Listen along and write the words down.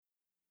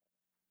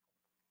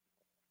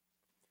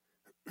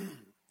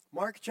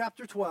Mark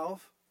chapter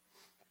 12.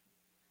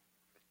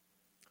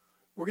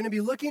 We're going to be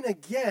looking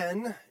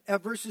again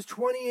at verses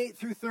 28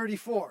 through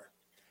 34.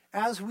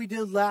 As we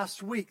did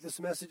last week, this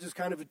message is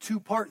kind of a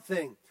two-part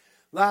thing.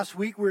 Last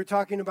week we were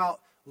talking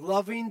about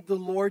loving the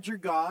Lord your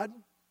God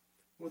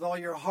with all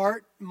your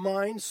heart,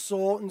 mind,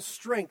 soul, and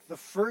strength, the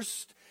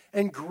first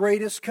and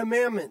greatest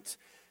commandment.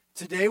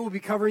 Today we'll be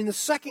covering the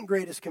second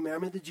greatest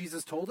commandment that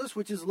Jesus told us,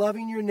 which is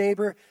loving your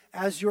neighbor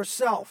as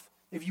yourself.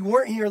 If you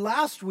weren't here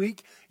last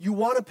week, you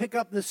want to pick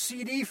up the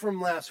CD from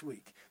last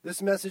week.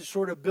 This message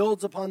sort of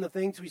builds upon the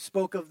things we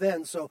spoke of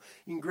then. So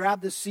you can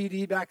grab the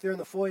CD back there in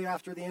the foyer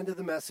after the end of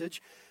the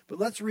message. But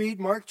let's read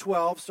Mark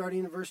 12, starting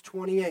in verse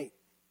 28.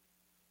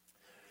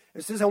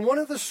 It says, "And one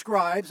of the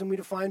scribes," and we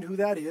defined who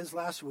that is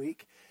last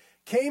week,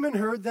 "came and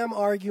heard them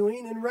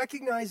arguing, and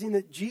recognizing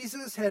that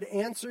Jesus had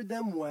answered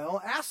them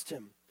well, asked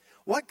him,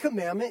 'What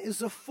commandment is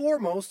the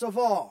foremost of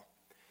all?'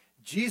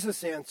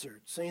 Jesus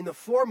answered, saying, 'The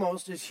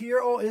foremost is, Hear,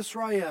 O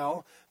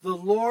Israel, the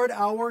Lord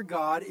our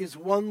God is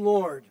one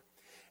Lord.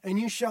 And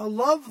you shall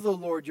love the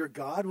Lord your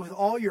God with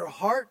all your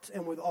heart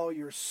and with all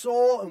your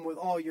soul and with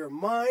all your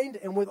mind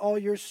and with all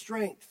your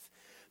strength.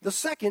 The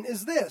second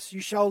is this,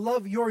 you shall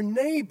love your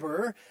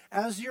neighbor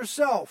as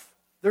yourself.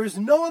 There is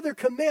no other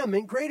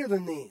commandment greater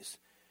than these.'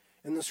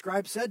 And the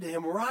scribe said to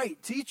him,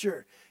 'Right,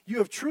 teacher, you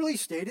have truly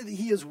stated that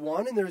he is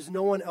one and there is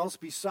no one else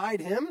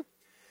beside him.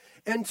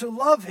 And to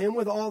love him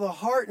with all the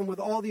heart and with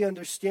all the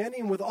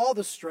understanding and with all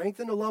the strength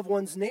and to love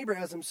one's neighbor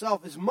as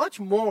himself is much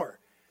more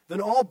than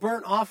all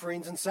burnt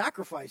offerings and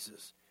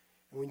sacrifices.'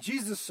 And when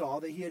Jesus saw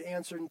that he had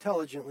answered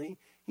intelligently,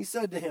 he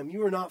said to him,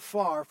 'You are not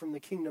far from the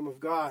kingdom of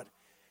God.'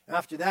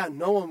 After that,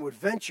 no one would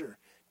venture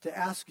to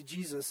ask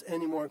Jesus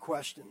any more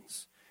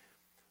questions.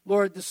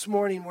 Lord, this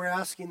morning we're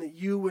asking that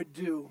you would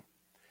do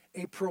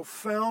a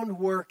profound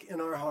work in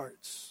our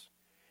hearts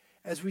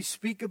as we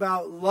speak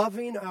about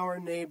loving our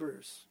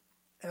neighbors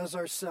as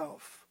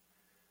ourself.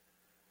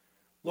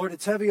 Lord,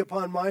 it's heavy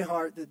upon my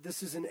heart that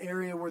this is an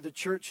area where the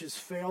church has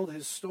failed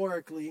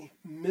historically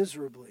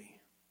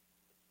miserably.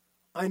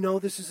 I know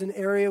this is an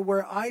area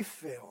where I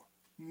fail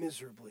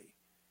miserably,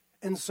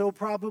 and so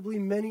probably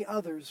many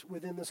others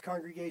within this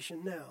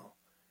congregation now.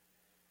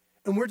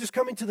 And we're just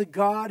coming to the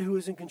God who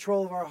is in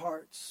control of our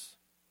hearts,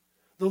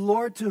 the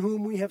Lord to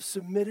whom we have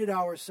submitted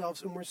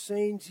ourselves, and we're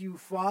saying to you,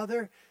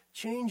 Father,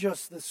 change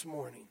us this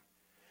morning.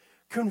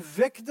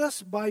 Convict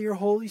us by your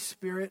Holy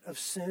Spirit of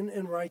sin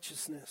and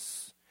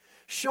righteousness.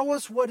 Show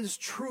us what is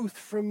truth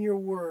from your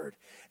word.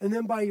 And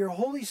then by your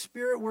Holy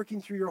Spirit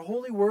working through your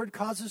holy word,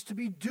 cause us to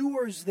be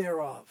doers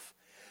thereof.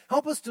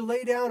 Help us to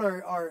lay down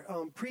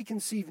our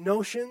preconceived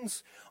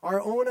notions,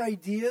 our own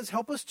ideas.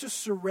 Help us to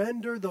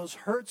surrender those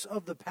hurts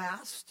of the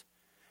past,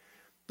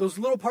 those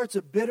little parts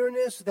of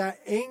bitterness, that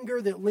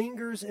anger that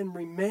lingers and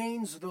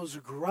remains, those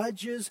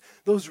grudges,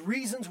 those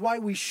reasons why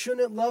we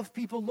shouldn't love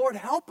people. Lord,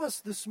 help us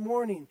this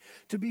morning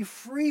to be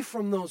free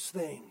from those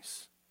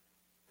things.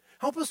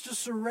 Help us to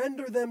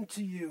surrender them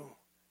to you.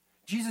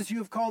 Jesus, you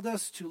have called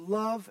us to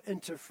love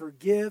and to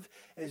forgive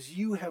as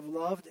you have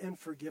loved and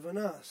forgiven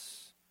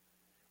us.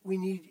 We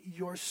need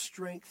your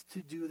strength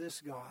to do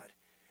this, God.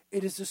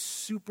 It is a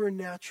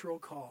supernatural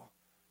call.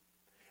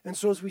 And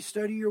so as we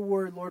study your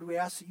word, Lord, we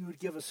ask that you would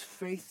give us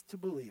faith to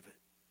believe it,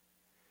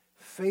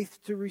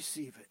 faith to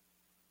receive it,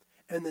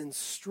 and then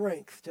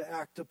strength to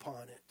act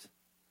upon it.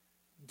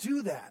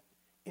 Do that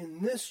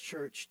in this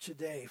church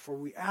today, for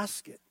we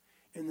ask it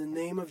in the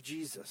name of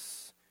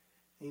Jesus.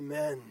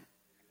 Amen.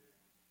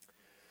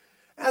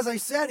 As I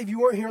said, if you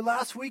weren't here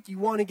last week, you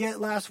want to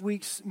get last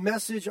week's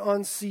message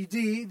on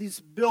CD. These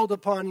build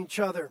upon each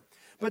other.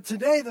 But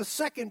today, the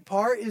second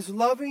part is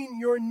loving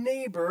your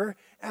neighbor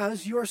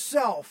as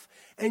yourself.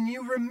 And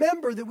you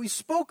remember that we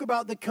spoke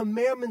about the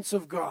commandments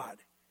of God.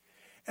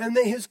 And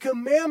that his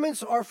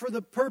commandments are for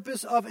the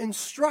purpose of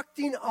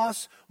instructing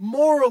us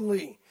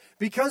morally.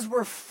 Because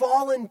we're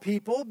fallen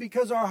people,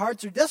 because our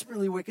hearts are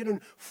desperately wicked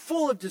and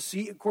full of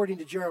deceit, according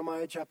to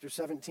Jeremiah chapter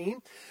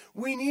 17,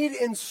 we need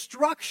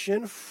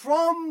instruction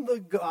from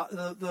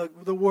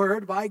the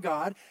word by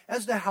God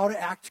as to how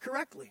to act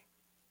correctly,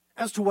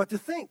 as to what to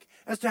think,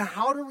 as to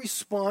how to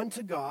respond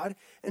to God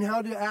and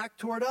how to act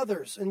toward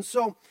others. And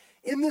so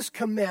in this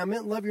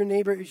commandment, love your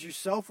neighbor as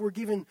yourself, we're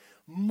given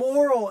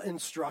moral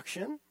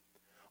instruction,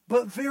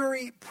 but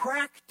very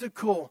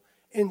practical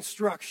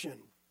instruction.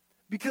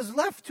 Because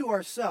left to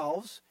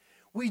ourselves,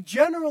 we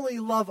generally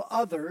love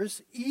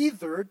others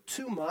either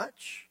too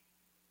much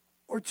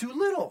or too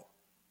little.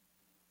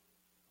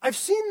 I've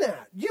seen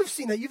that. You've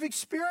seen that. You've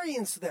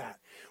experienced that.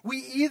 We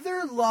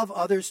either love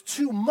others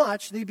too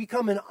much, they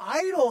become an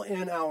idol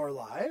in our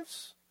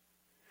lives.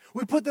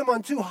 We put them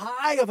on too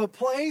high of a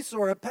place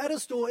or a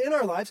pedestal in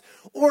our lives,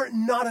 or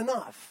not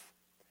enough.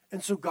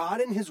 And so God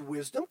in his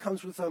wisdom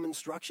comes with some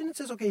instruction and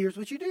says, okay, here's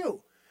what you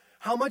do.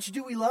 How much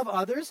do we love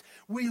others?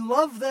 We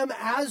love them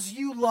as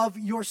you love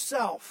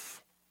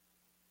yourself.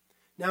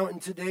 Now, in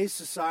today's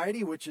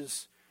society, which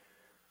is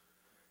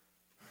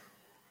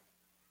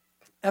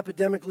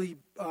epidemically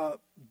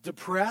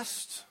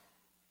depressed,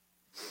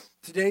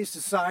 today's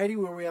society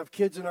where we have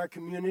kids in our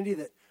community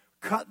that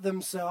cut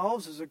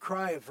themselves as a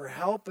cry for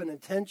help and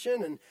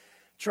attention and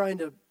trying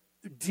to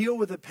deal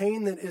with the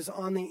pain that is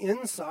on the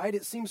inside,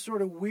 it seems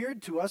sort of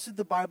weird to us that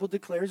the Bible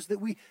declares that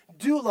we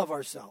do love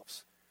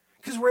ourselves.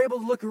 Because we're able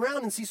to look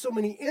around and see so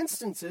many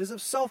instances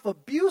of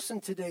self-abuse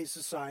in today's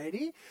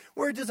society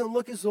where it doesn't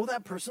look as though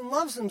that person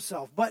loves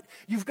himself. But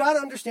you've got to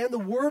understand the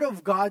Word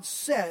of God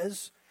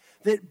says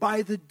that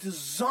by the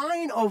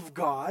design of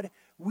God,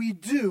 we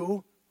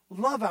do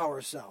love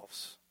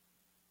ourselves.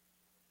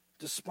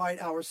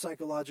 Despite our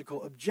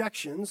psychological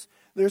objections,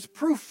 there's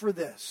proof for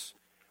this.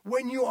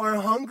 When you are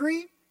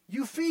hungry,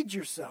 you feed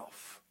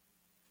yourself.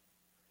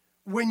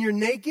 When you're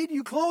naked,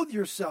 you clothe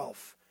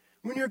yourself.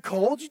 When you're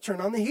cold, you turn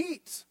on the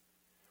heat.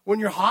 When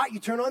you're hot, you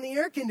turn on the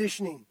air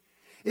conditioning.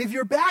 If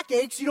your back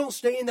aches, you don't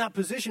stay in that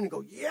position and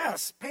go,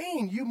 yes,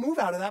 pain. You move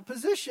out of that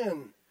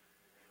position.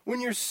 When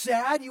you're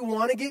sad, you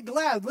want to get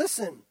glad.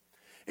 Listen,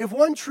 if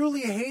one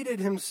truly hated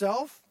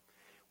himself,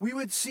 we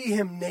would see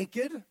him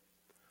naked,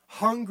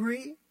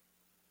 hungry,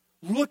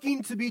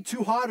 looking to be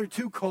too hot or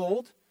too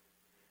cold,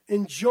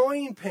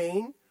 enjoying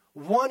pain,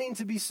 wanting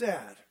to be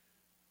sad.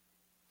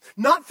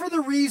 Not for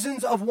the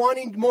reasons of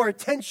wanting more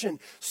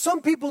attention.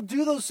 Some people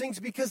do those things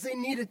because they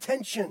need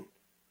attention.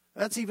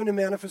 That's even a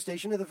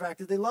manifestation of the fact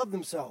that they love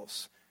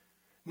themselves.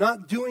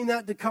 Not doing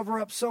that to cover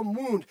up some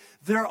wound.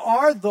 There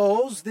are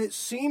those that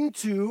seem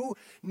to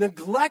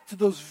neglect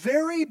those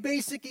very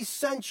basic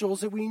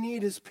essentials that we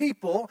need as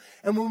people.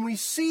 And when we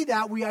see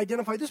that, we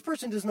identify this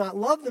person does not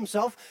love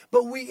themselves,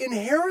 but we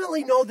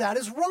inherently know that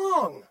is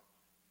wrong.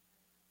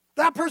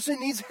 That person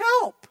needs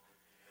help.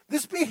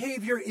 This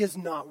behavior is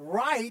not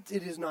right.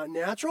 It is not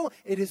natural.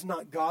 It is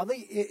not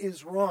godly. It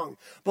is wrong.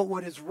 But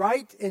what is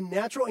right and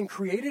natural and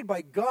created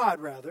by God,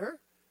 rather,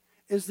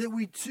 is that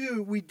we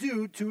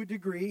do, to a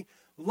degree,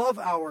 love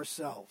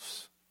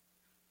ourselves.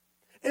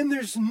 And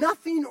there's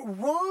nothing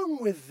wrong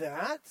with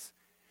that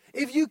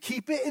if you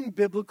keep it in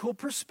biblical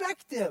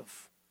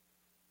perspective.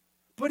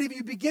 But if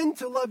you begin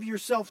to love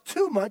yourself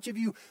too much, if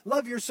you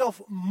love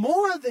yourself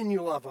more than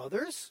you love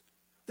others,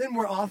 then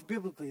we're off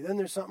biblically. Then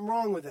there's something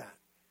wrong with that.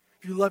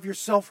 If you love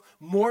yourself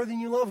more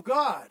than you love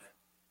God,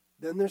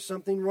 then there's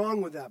something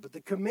wrong with that. But the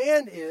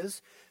command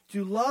is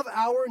to love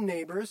our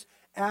neighbors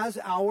as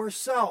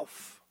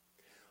ourself.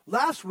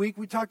 Last week,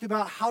 we talked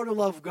about how to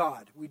love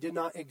God. We did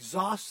not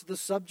exhaust the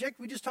subject.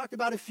 We just talked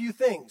about a few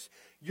things.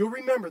 You'll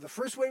remember, the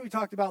first way we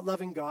talked about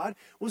loving God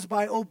was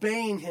by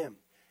obeying him.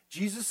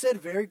 Jesus said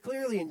very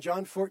clearly in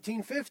John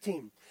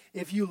 14:15,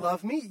 if you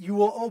love me, you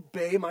will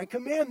obey my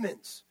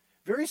commandments.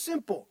 Very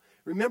simple.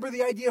 Remember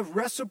the idea of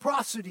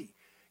reciprocity.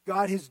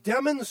 God has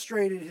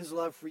demonstrated his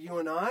love for you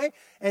and I,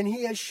 and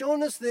he has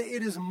shown us that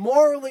it is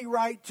morally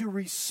right to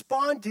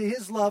respond to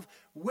his love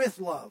with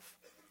love.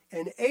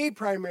 And a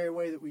primary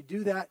way that we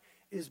do that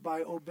is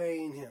by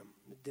obeying him.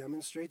 It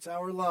demonstrates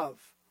our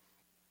love.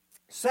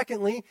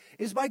 Secondly,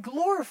 is by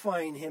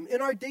glorifying him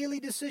in our daily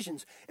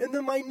decisions, in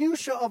the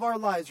minutia of our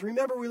lives.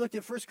 Remember, we looked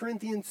at 1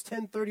 Corinthians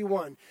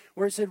 10:31,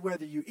 where it said,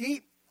 whether you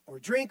eat or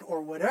drink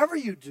or whatever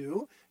you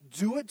do,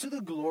 do it to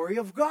the glory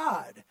of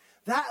God.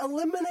 That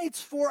eliminates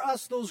for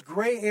us those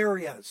gray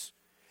areas.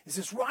 Is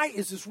this right?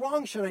 Is this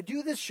wrong? Should I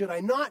do this? Should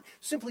I not?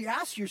 Simply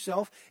ask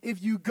yourself,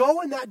 if you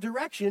go in that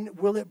direction,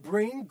 will it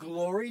bring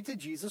glory to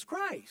Jesus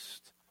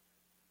Christ?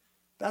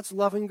 That's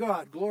loving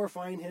God,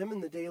 glorifying him in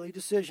the daily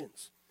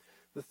decisions.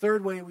 The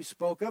third way we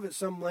spoke of at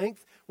some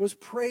length was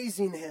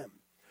praising him.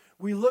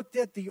 We looked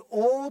at the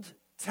Old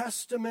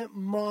Testament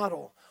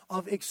model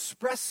of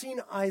expressing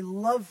I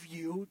love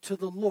you to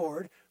the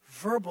Lord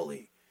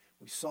verbally.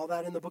 We saw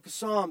that in the book of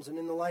Psalms and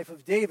in the life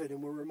of David,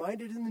 and we're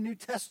reminded in the New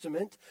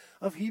Testament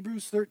of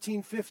Hebrews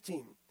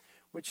 13:15,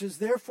 which is,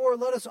 therefore,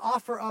 let us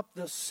offer up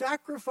the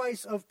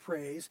sacrifice of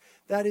praise,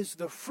 that is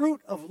the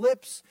fruit of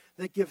lips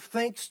that give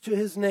thanks to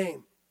his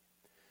name.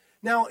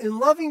 Now, in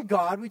loving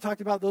God, we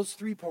talked about those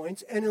 3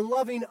 points, and in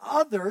loving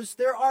others,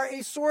 there are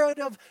a sort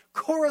of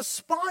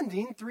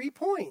corresponding 3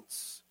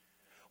 points.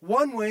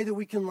 One way that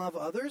we can love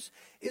others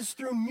is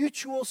through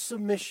mutual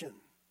submission.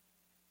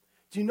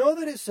 Do you know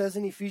that it says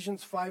in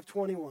Ephesians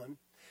 5:21,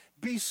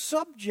 be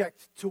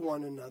subject to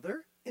one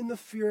another in the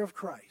fear of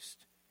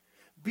Christ.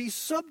 Be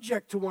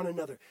subject to one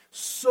another,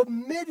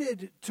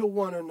 submitted to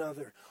one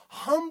another,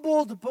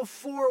 humbled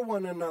before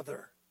one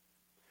another.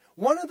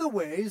 One of the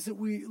ways that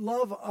we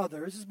love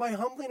others is by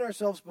humbling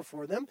ourselves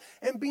before them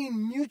and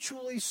being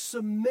mutually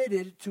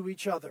submitted to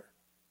each other.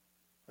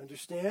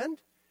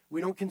 Understand? We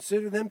don't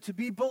consider them to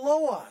be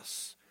below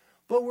us,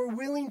 but we're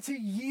willing to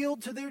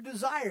yield to their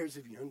desires.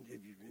 If you're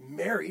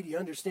married, you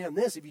understand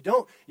this. If you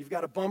don't, you've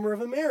got a bummer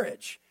of a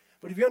marriage.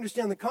 But if you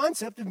understand the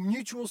concept of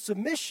mutual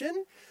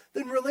submission,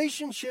 then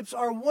relationships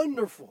are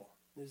wonderful.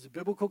 It is a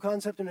biblical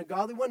concept and a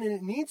godly one, and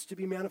it needs to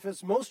be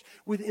manifest most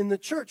within the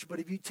church. But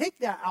if you take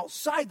that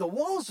outside the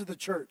walls of the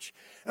church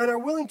and are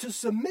willing to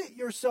submit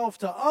yourself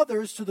to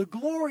others to the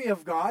glory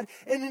of God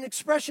in an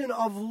expression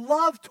of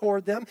love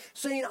toward them,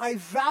 saying, I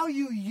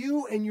value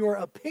you and your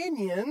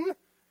opinion,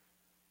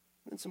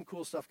 then some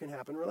cool stuff can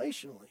happen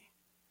relationally.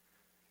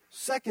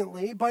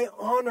 Secondly, by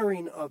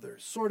honoring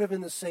others, sort of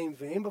in the same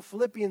vein, but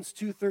Philippians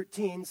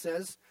 2:13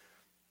 says,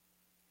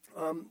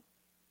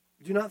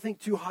 do not think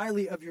too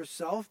highly of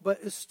yourself,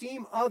 but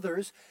esteem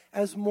others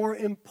as more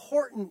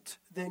important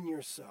than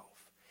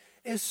yourself.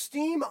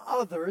 Esteem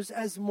others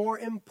as more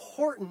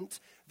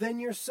important than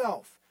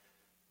yourself.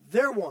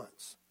 Their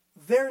wants,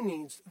 their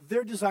needs,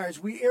 their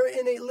desires. We are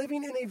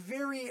living in a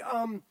very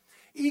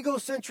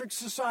egocentric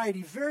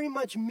society, very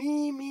much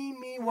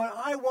me, what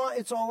I want,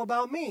 it's all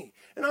about me.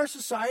 And our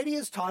society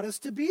has taught us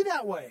to be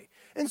that way.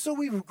 And so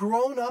we've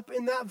grown up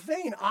in that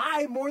vein.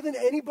 I, more than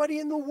anybody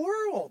in the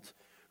world,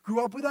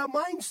 grew up with that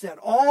mindset,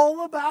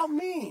 all about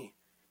me.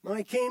 When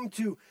I came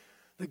to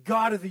the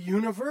God of the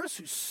universe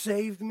who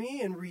saved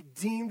me and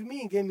redeemed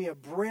me and gave me a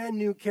brand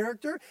new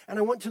character, and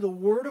I went to the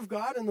Word of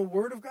God, and the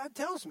Word of God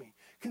tells me,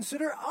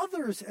 consider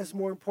others as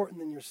more important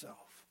than yourself.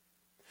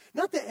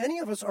 Not that any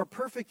of us are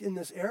perfect in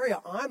this area.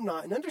 I'm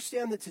not. And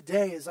understand that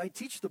today, as I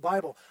teach the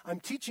Bible,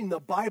 I'm teaching the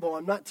Bible.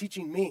 I'm not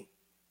teaching me.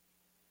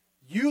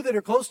 You that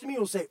are close to me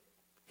will say,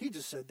 he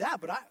just said that,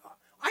 but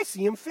I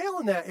see him fail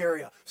in that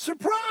area.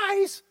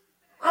 Surprise!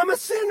 I'm a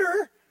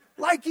sinner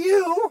like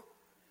you.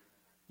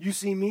 You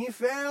see me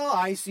fail,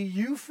 I see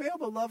you fail,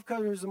 but love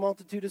covers a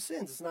multitude of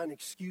sins. It's not an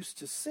excuse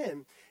to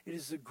sin. It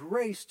is a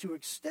grace to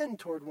extend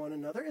toward one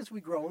another as we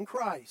grow in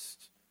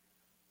Christ.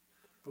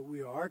 But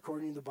we are,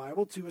 according to the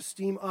Bible, to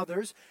esteem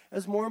others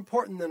as more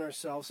important than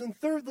ourselves. And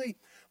thirdly,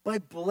 by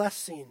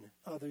blessing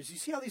others. You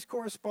see how these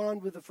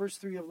correspond with the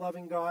first three of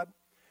loving God?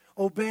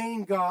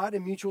 Obeying God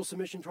in mutual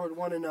submission toward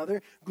one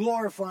another,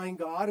 glorifying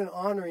God and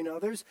honoring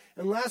others,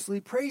 and lastly,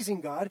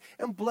 praising God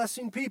and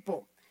blessing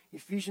people.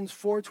 Ephesians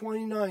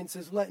 4:29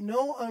 says, let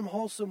no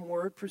unwholesome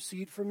word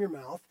proceed from your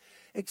mouth,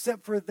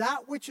 except for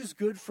that which is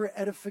good for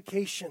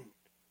edification,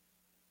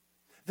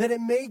 that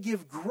it may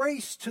give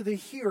grace to the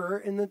hearer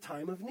in the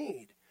time of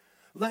need.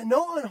 Let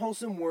no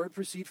unwholesome word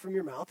proceed from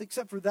your mouth,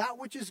 except for that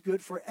which is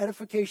good for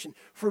edification,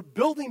 for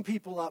building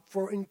people up,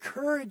 for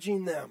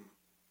encouraging them,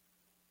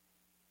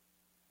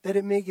 that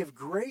it may give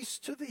grace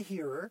to the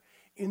hearer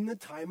in the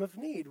time of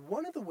need.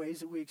 One of the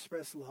ways that we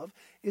express love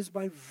is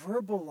by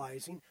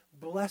verbalizing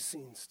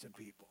blessings to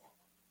people.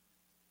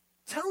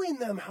 Telling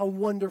them how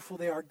wonderful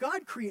they are.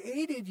 God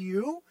created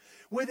you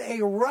with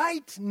a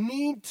right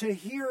need to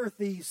hear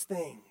these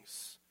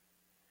things.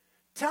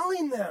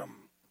 Telling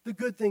them the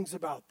good things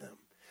about them.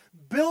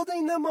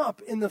 Building them up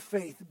in the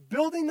faith.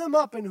 Building them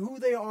up in who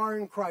they are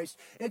in Christ.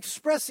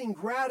 Expressing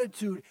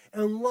gratitude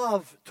and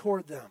love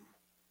toward them.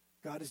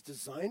 God has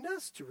designed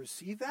us to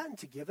receive that and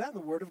to give that. And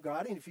the Word of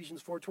God in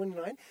Ephesians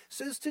 4:29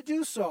 says to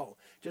do so.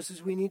 Just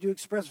as we need to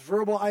express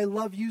verbal I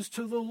love yous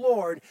to the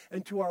Lord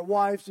and to our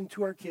wives and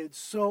to our kids,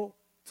 so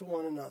to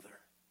one another.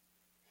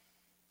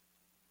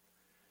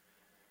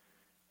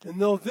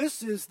 And though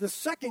this is the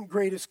second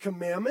greatest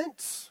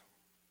commandment,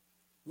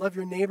 love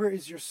your neighbor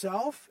as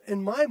yourself,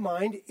 in my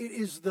mind, it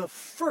is the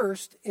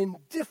first in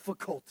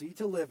difficulty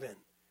to live in.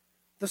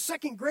 The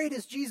second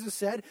greatest, Jesus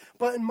said,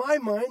 but in my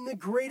mind, the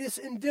greatest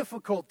in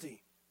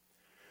difficulty.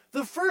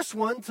 The first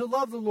one, to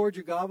love the Lord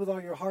your God with all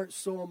your heart,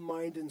 soul,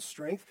 mind, and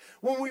strength,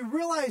 when we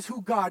realize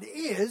who God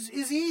is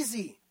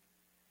easy.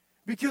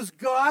 Because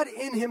God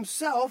in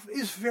himself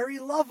is very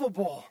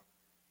lovable.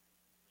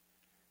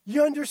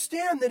 You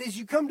understand that as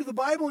you come to the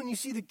Bible and you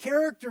see the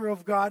character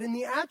of God and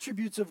the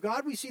attributes of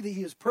God, we see that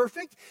he is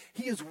perfect,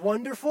 he is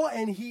wonderful,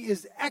 and he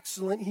is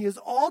excellent. He is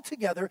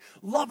altogether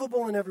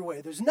lovable in every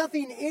way. There's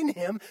nothing in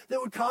him that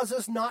would cause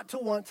us not to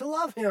want to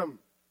love him.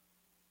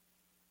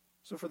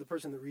 So for the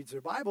person that reads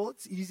their Bible,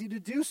 it's easy to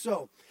do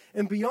so.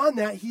 And beyond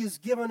that, he has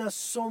given us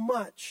so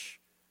much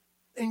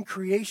in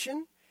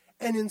creation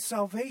and in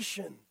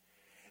salvation.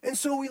 And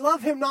so we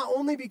love him not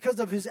only because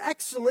of his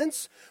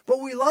excellence,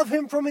 but we love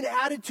him from an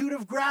attitude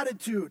of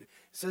gratitude. It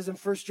says in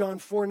 1 John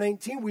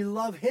 4:19, we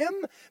love him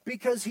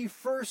because he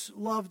first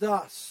loved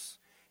us.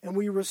 And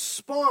we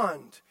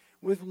respond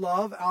with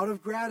love out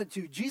of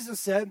gratitude.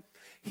 Jesus said,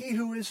 he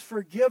who is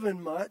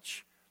forgiven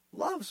much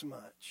loves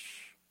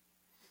much.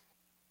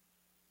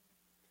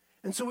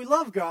 And so we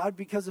love God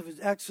because of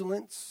his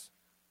excellence,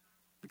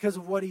 because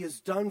of what he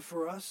has done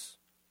for us.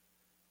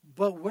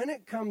 But when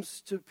it comes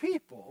to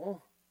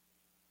people,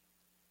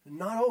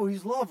 not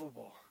always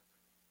lovable,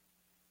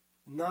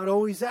 not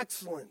always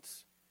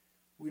excellent.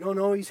 We don't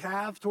always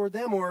have toward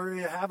them or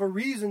have a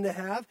reason to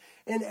have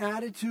an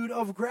attitude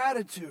of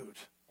gratitude.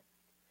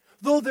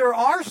 Though there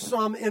are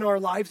some in our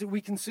lives that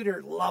we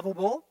consider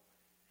lovable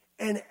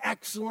and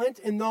excellent,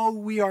 and though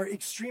we are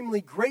extremely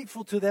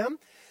grateful to them,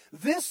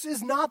 this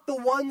is not the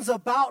ones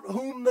about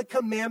whom the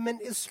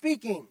commandment is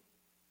speaking.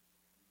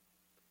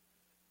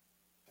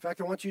 In fact,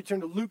 I want you to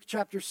turn to Luke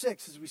chapter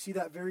 6 as we see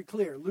that very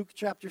clear. Luke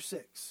chapter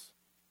 6.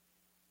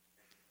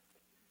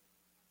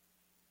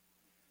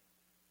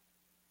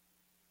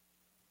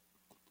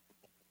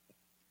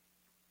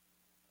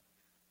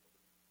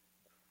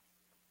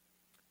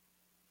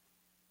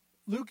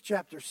 Luke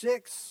chapter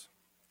 6.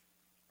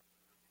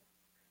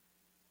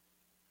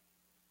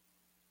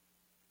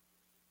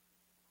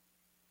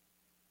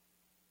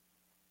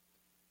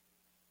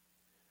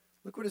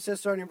 Look what it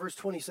says starting in verse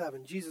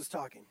 27. Jesus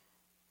talking.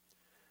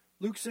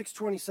 Luke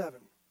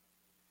 6:27.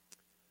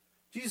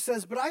 Jesus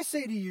says, "But I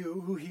say to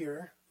you who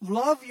hear,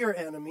 love your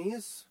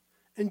enemies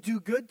and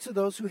do good to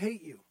those who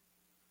hate you.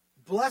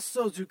 Bless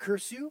those who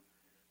curse you.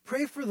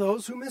 Pray for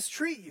those who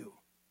mistreat you.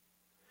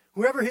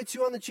 Whoever hits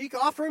you on the cheek,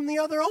 offer him the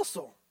other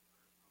also.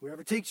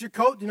 Whoever takes your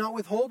coat, do not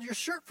withhold your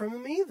shirt from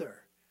him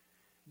either.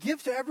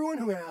 Give to everyone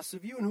who asks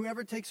of you, and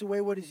whoever takes away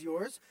what is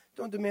yours,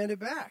 don't demand it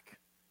back.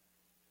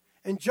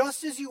 And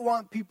just as you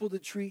want people to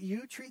treat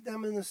you, treat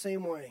them in the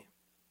same way.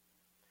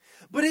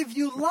 But if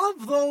you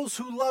love those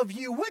who love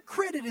you, what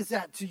credit is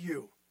that to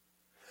you?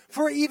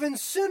 For even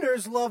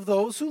sinners love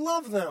those who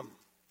love them.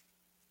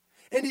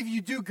 And if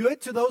you do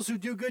good to those who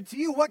do good to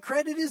you, what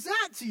credit is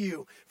that to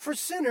you? For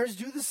sinners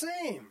do the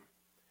same.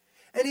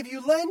 And if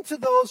you lend to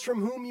those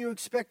from whom you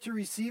expect to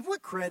receive,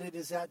 what credit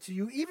is that to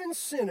you? Even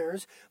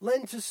sinners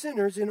lend to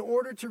sinners in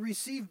order to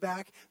receive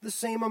back the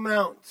same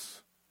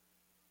amount."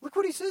 Look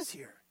what he says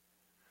here.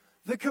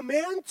 The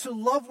command to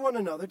love one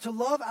another, to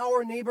love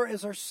our neighbor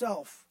as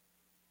ourselves,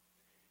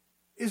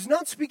 is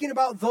not speaking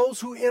about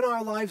those who in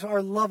our lives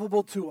are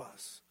lovable to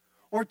us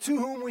or to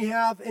whom we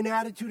have an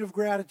attitude of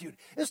gratitude.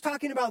 It's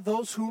talking about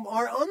those whom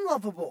are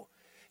unlovable.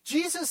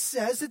 Jesus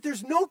says that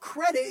there's no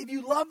credit if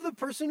you love the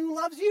person who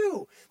loves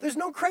you. There's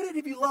no credit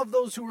if you love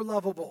those who are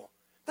lovable.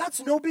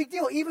 That's no big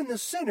deal. Even the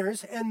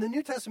sinners, and the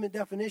New Testament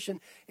definition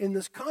in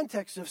this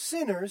context of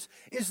sinners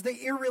is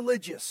the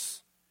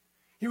irreligious.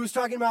 He was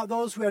talking about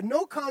those who had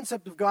no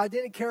concept of God,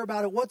 didn't care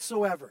about it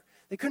whatsoever.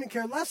 They couldn't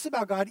care less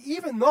about God.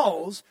 Even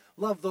those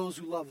love those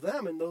who love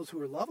them and those who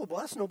are lovable.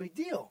 That's no big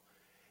deal.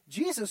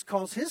 Jesus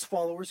calls his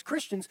followers,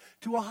 Christians,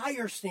 to a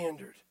higher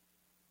standard.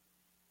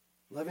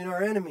 Loving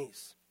our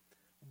enemies.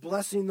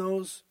 Blessing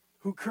those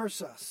who curse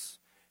us.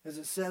 As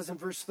it says in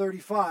verse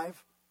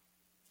 35,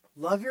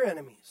 love your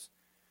enemies.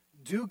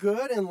 Do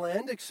good and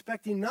lend,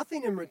 expecting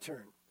nothing in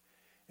return.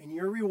 And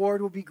your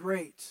reward will be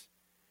great.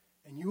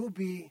 And you will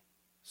be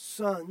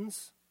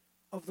sons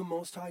of the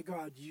Most High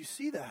God. Do you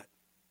see that?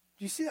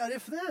 Do you see that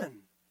if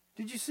then?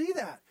 Did you see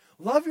that?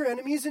 Love your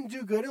enemies and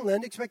do good and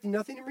lend, expecting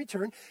nothing in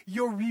return.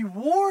 Your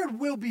reward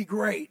will be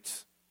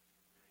great.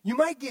 You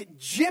might get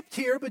gypped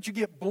here, but you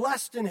get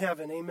blessed in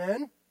heaven.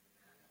 Amen?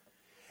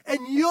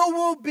 And you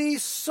will be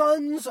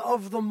sons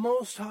of the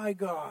Most High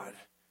God.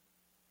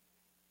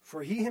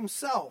 For he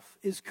himself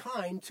is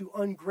kind to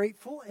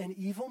ungrateful and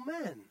evil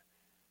men.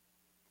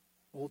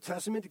 Old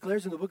Testament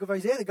declares in the book of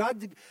Isaiah that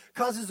God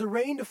causes the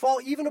rain to fall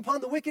even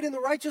upon the wicked and the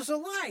righteous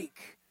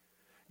alike.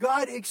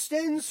 God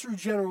extends through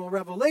general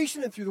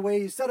revelation and through the way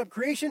he set up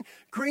creation,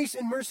 grace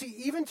and mercy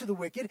even to the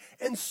wicked,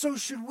 and so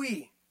should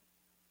we.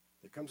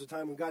 There comes a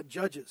time when God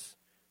judges.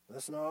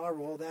 That's not our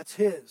role, that's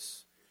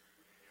his.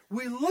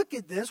 We look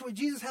at this, what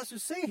Jesus has to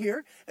say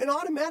here, and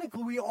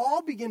automatically we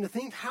all begin to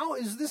think, how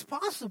is this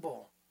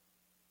possible?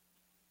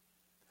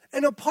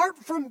 And apart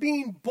from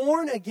being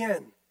born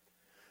again,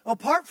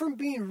 apart from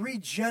being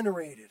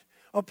regenerated,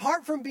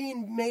 apart from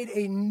being made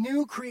a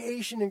new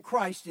creation in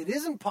Christ, it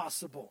isn't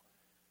possible.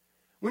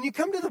 When you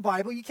come to the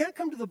Bible, you can't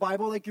come to the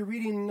Bible like you're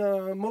reading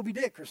Moby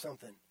Dick or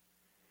something.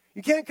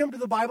 You can't come to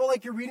the Bible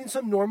like you're reading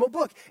some normal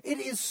book. It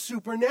is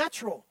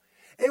supernatural.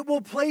 It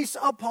will place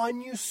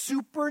upon you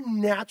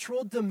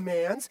supernatural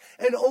demands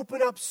and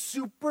open up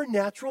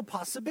supernatural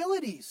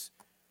possibilities.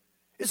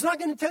 It's not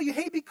going to tell you,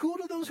 hey, be cool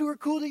to those who are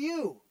cool to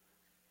you.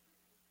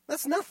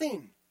 That's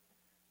nothing.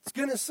 It's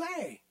going to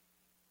say,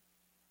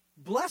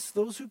 bless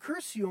those who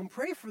curse you and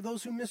pray for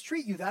those who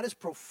mistreat you. That is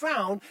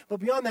profound, but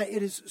beyond that,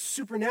 it is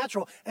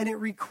supernatural, and it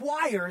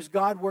requires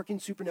God working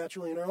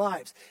supernaturally in our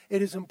lives.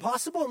 It is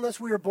impossible unless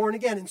we are born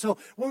again. And so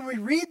when we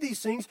read these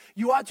things,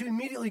 you ought to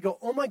immediately go,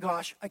 oh my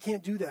gosh, I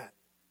can't do that.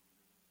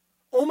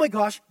 Oh my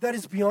gosh, that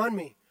is beyond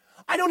me.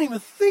 I don't even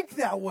think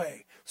that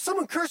way.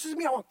 Someone curses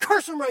me, I want to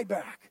curse them right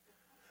back.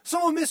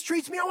 Someone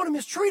mistreats me, I want to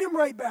mistreat him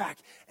right back.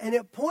 And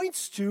it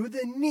points to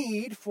the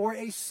need for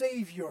a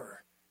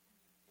Savior.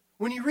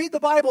 When you read the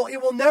Bible,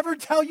 it will never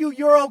tell you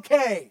you're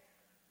okay.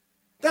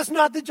 That's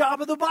not the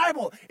job of the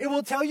Bible. It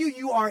will tell you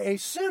you are a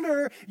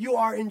sinner, you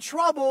are in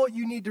trouble,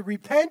 you need to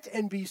repent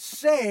and be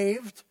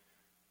saved.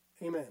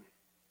 Amen.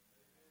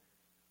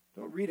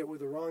 Don't read it with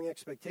the wrong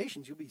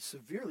expectations. You'll be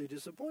severely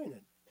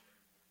disappointed.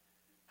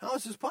 How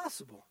is this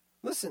possible?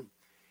 Listen,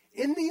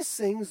 in these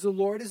things, the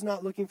Lord is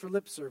not looking for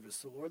lip service.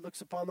 The Lord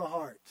looks upon the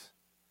heart.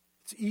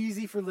 It's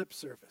easy for lip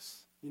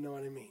service. You know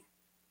what I mean?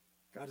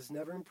 God is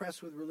never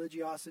impressed with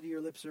religiosity or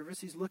lip service.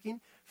 He's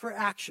looking for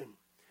action.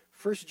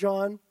 1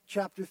 John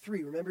chapter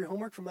 3. Remember your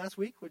homework from last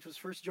week, which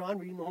was 1 John,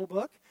 reading the whole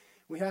book?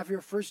 We have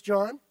here 1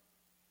 John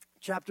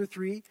chapter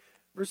 3,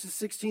 verses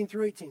 16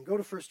 through 18. Go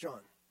to 1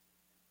 John.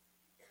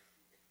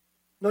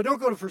 No, don't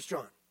go to 1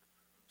 John.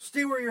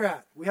 Stay where you're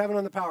at. We have it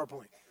on the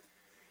PowerPoint.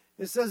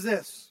 It says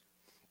this.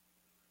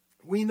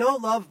 We know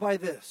love by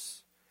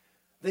this,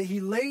 that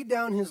he laid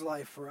down his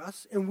life for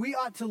us, and we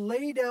ought to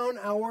lay down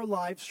our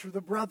lives for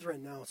the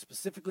brethren. Now,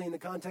 specifically in the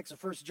context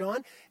of 1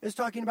 John, is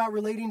talking about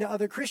relating to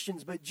other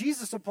Christians, but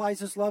Jesus applies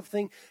this love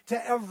thing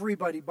to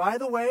everybody. By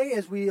the way,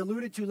 as we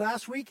alluded to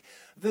last week,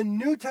 the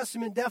New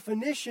Testament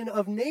definition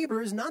of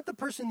neighbor is not the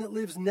person that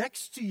lives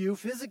next to you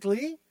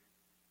physically.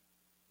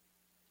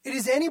 It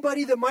is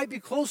anybody that might be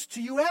close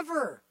to you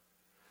ever.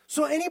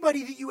 So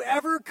anybody that you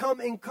ever come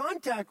in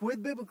contact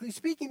with, biblically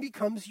speaking,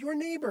 becomes your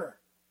neighbor.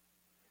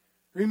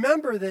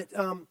 Remember that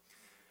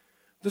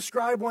the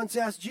scribe once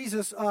asked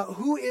Jesus,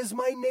 who is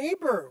my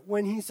neighbor?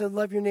 When he said,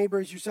 love your neighbor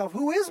as yourself.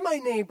 Who is my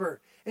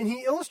neighbor? And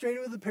he illustrated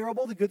with the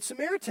parable of the Good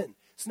Samaritan.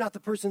 It's not the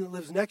person that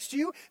lives next to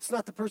you. It's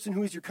not the person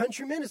who is your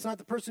countryman. It's not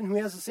the person who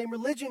has the same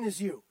religion as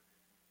you.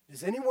 It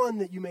is anyone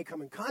that you may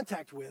come in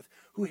contact with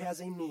who has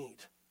a need.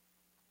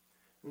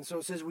 And so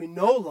it says we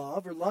know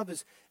love, or love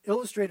is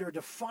illustrated or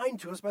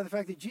defined to us by the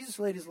fact that Jesus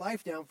laid his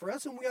life down for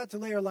us, and we ought to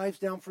lay our lives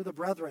down for the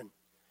brethren.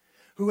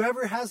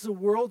 Whoever has the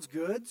world's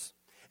goods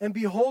and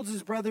beholds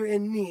his brother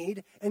in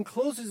need and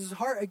closes his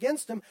heart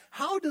against him,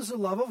 how does the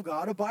love of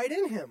God abide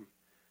in him?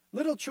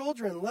 Little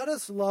children, let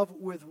us love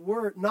with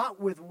word, not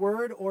with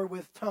word or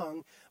with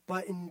tongue,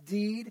 but in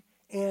deed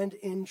and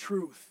in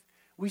truth.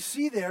 We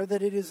see there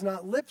that it is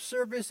not lip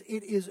service,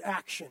 it is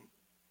action.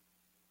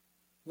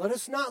 Let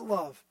us not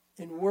love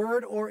in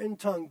word or in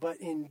tongue, but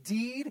in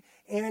deed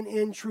and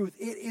in truth.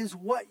 It is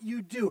what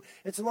you do.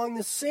 It's along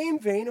the same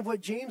vein of what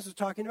James was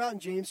talking about in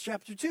James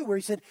chapter 2, where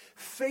he said,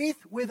 faith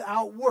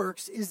without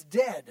works is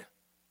dead.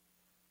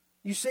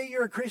 You say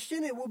you're a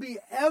Christian, it will be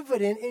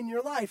evident in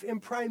your life.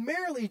 And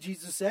primarily,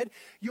 Jesus said,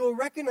 you will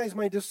recognize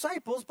my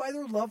disciples by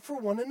their love for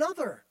one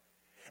another.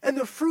 And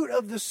the fruit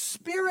of the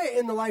Spirit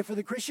in the life of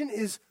the Christian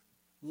is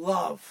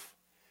love.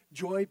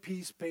 Joy,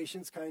 peace,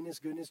 patience, kindness,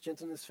 goodness,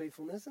 gentleness,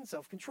 faithfulness, and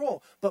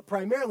self-control. But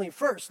primarily,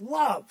 first,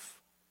 love.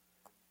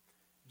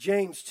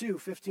 James 2,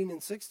 15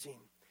 and 16.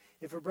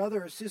 If a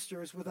brother or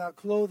sister is without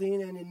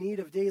clothing and in need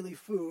of daily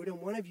food, and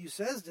one of you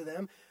says to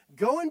them,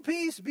 go in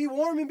peace, be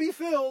warm and be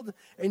filled,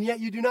 and yet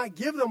you do not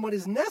give them what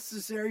is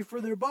necessary for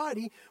their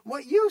body,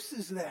 what use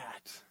is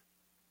that?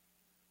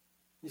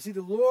 You see,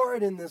 the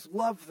Lord in this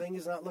love thing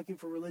is not looking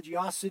for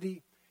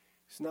religiosity.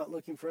 He's not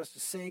looking for us to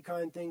say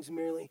kind things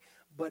merely,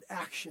 but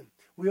action.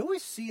 We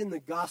always see in the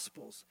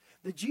Gospels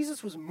that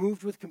Jesus was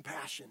moved with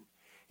compassion.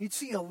 You'd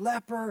see a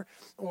leper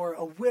or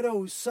a widow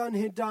whose son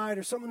had died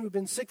or someone who had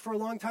been sick for a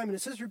long time, and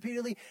it says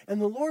repeatedly, and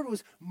the Lord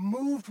was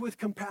moved with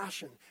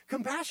compassion.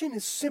 Compassion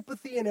is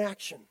sympathy in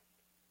action.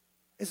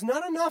 It's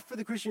not enough for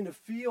the Christian to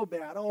feel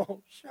bad.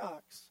 Oh,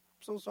 shucks,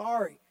 I'm so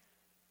sorry.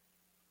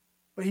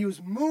 But he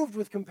was moved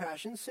with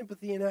compassion,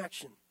 sympathy in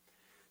action.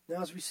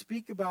 Now, as we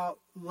speak about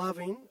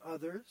loving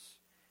others,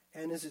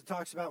 and as it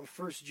talks about in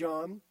 1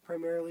 John,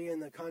 primarily in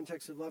the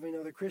context of loving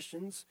other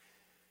Christians,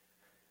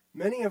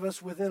 many of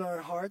us within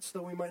our hearts,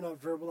 though we might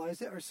not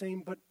verbalize it, are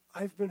saying, but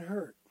I've been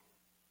hurt.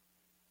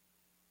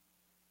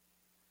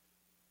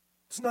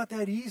 It's not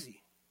that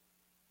easy.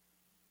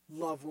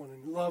 Love one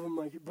and love them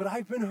like you. But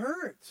I've been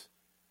hurt.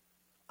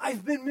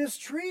 I've been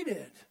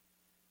mistreated.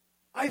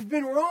 I've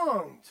been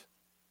wronged.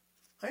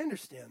 I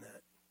understand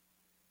that.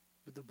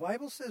 But the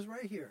Bible says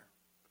right here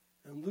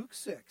in Luke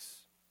 6,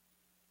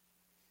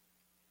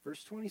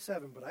 verse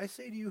 27, but I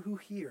say to you who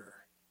hear,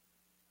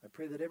 I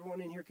pray that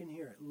everyone in here can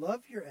hear it.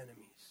 Love your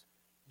enemies.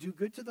 Do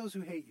good to those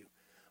who hate you.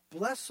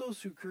 Bless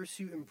those who curse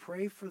you and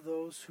pray for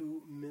those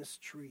who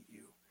mistreat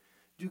you.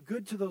 Do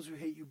good to those who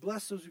hate you.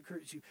 Bless those who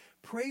curse you.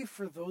 Pray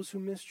for those who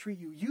mistreat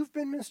you. You've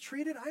been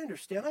mistreated? I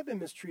understand. I've been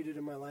mistreated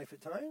in my life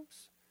at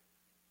times.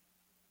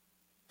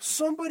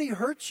 Somebody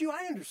hurts you?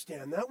 I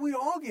understand that. We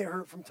all get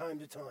hurt from time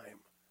to time.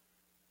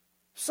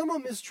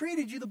 Someone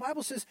mistreated you. The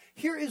Bible says,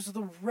 here is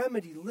the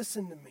remedy.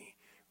 Listen to me.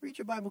 Read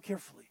your Bible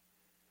carefully.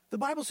 The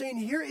Bible's saying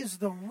here is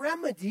the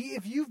remedy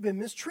if you've been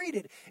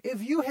mistreated.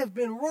 If you have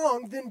been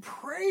wronged, then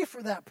pray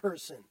for that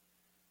person.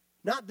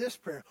 Not this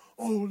prayer.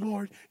 Oh,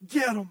 Lord,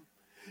 get him.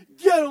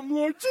 Get him,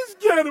 Lord. Just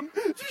get him.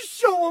 Just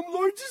show him,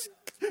 Lord. Just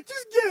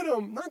get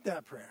him. Not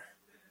that prayer.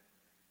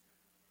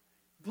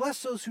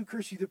 Bless those who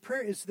curse you. The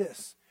prayer is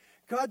this.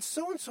 God,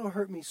 so-and-so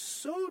hurt me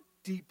so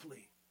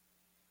deeply,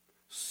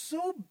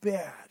 so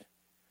bad.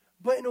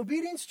 But in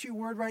obedience to your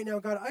word right now,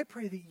 God, I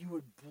pray that you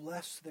would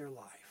bless their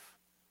life.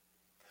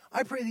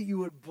 I pray that you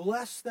would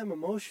bless them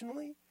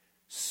emotionally,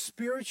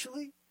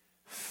 spiritually,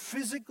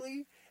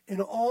 physically,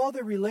 in all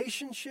their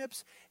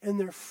relationships, in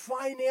their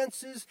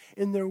finances,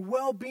 in their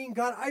well-being.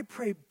 God, I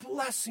pray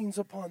blessings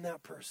upon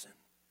that person.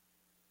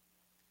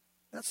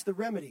 That's the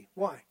remedy.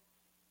 Why?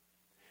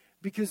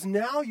 Because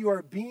now you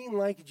are being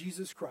like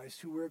Jesus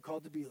Christ, who we're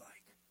called to be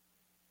like,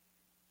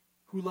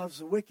 who loves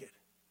the wicked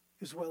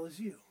as well as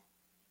you.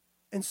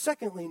 And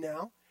secondly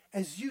now,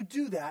 as you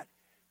do that,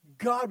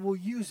 God will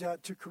use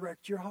that to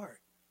correct your heart.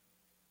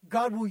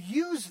 God will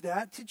use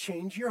that to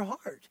change your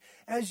heart.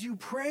 As you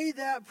pray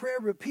that prayer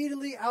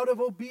repeatedly out of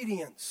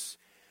obedience,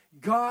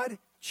 God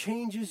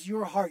changes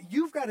your heart.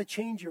 You've got to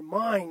change your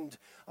mind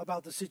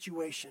about the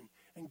situation,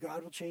 and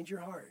God will change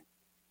your heart.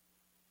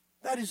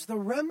 That is the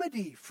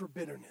remedy for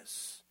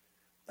bitterness.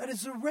 That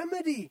is a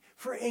remedy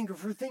for anger,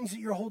 for things that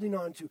you're holding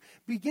on to.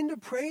 Begin to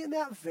pray in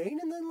that vein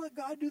and then let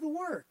God do the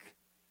work.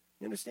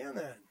 You understand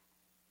that?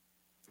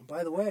 And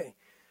by the way,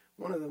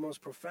 one of the most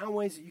profound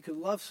ways that you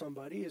can love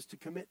somebody is to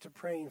commit to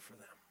praying for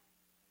them.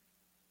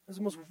 That's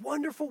the most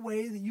wonderful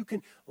way that you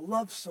can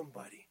love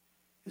somebody,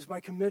 is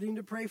by committing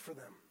to pray for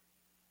them.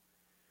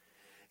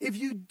 If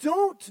you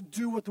don't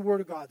do what the Word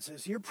of God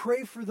says here,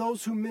 pray for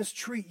those who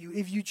mistreat you.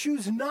 If you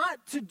choose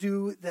not to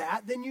do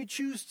that, then you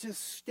choose to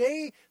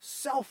stay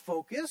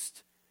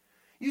self-focused.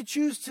 You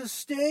choose to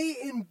stay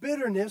in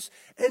bitterness,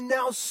 and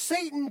now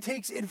Satan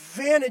takes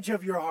advantage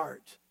of your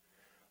heart.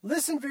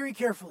 Listen very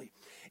carefully.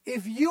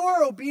 If you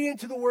are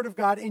obedient to the Word of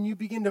God and you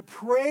begin to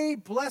pray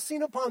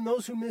blessing upon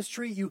those who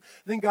mistreat you,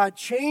 then God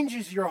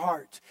changes your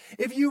heart.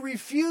 If you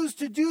refuse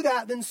to do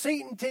that, then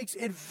Satan takes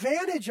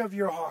advantage of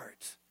your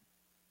heart.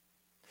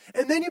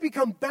 And then you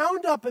become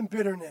bound up in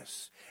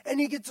bitterness.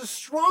 And he gets a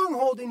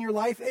stronghold in your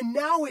life. And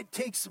now it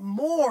takes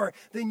more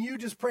than you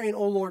just praying,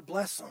 oh Lord,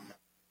 bless them.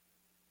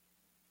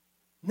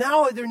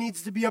 Now there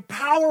needs to be a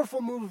powerful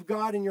move of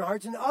God in your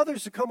hearts and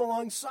others to come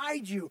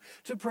alongside you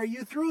to pray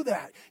you through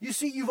that. You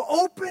see, you've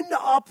opened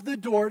up the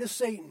door to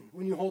Satan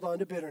when you hold on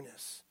to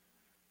bitterness.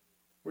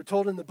 We're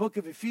told in the book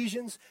of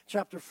Ephesians,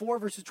 chapter 4,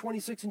 verses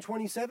 26 and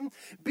 27,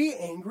 be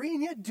angry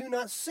and yet do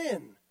not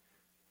sin.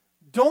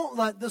 Don't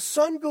let the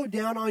sun go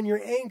down on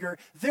your anger,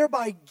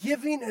 thereby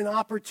giving an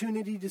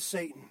opportunity to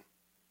Satan.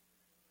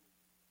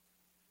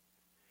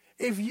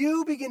 If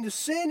you begin to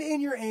sin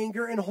in your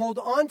anger and hold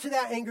on to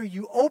that anger,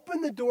 you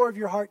open the door of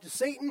your heart to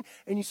Satan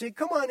and you say,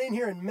 come on in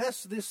here and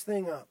mess this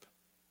thing up.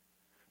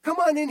 Come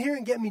on in here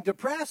and get me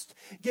depressed,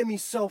 get me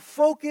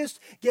self-focused,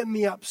 get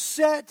me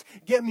upset,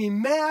 get me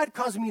mad,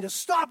 cause me to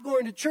stop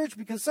going to church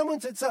because someone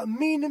said something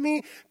mean to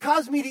me,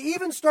 cause me to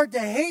even start to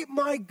hate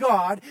my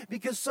God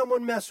because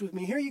someone messed with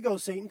me. Here you go,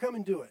 Satan, come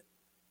and do it.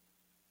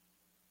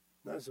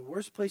 That is the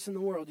worst place in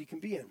the world you can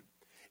be in.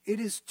 It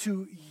is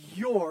to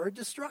your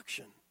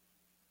destruction.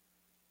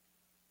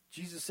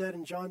 Jesus said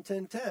in John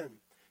 10:10,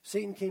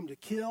 Satan came to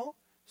kill,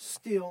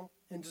 steal,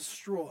 and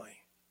destroy.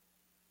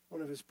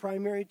 One of his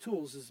primary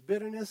tools is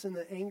bitterness and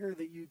the anger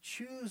that you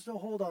choose to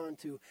hold on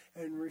to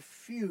and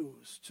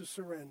refuse to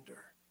surrender.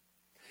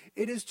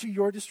 It is to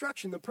your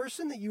destruction. The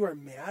person that you are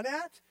mad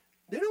at,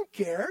 they don't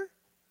care.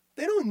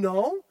 They don't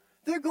know.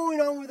 They're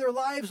going on with their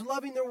lives,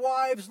 loving their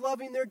wives,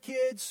 loving their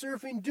kids,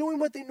 surfing, doing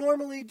what they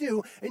normally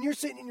do, and you're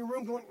sitting in your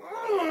room going,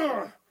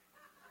 ugh.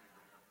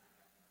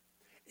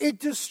 It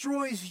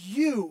destroys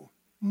you,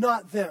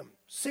 not them.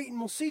 Satan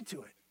will see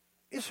to it.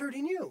 It's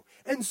hurting you.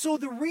 And so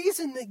the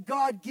reason that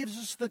God gives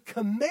us the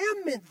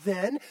commandment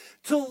then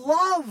to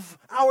love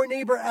our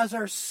neighbor as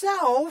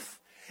ourselves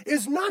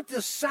is not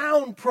to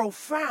sound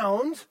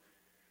profound.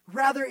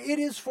 Rather, it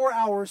is for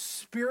our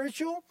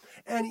spiritual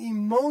and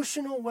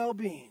emotional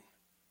well-being.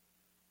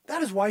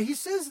 That is why he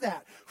says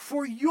that.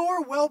 For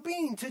your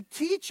well-being, to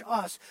teach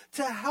us,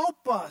 to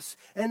help us.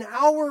 And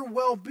our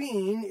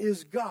well-being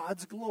is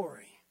God's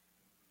glory.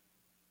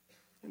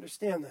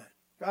 Understand that.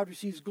 God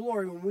receives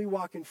glory when we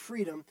walk in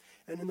freedom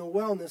and in the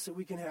wellness that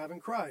we can have in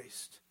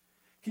Christ.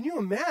 Can you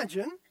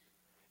imagine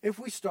if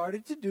we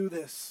started to do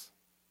this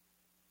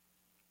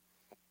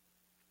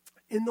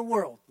in the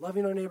world,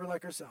 loving our neighbor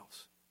like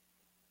ourselves?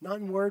 Not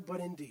in word,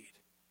 but in deed.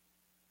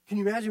 Can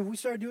you imagine if we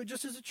started to do it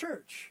just as a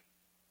church?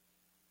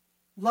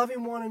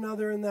 Loving one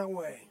another in that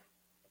way.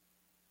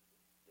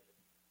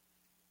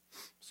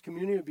 This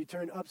community would be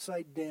turned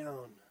upside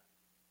down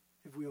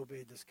if we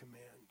obeyed this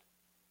command.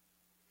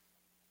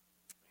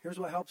 Here's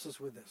what helps us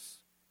with this.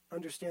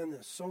 Understand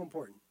this, so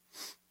important.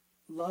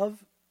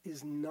 Love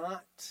is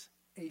not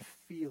a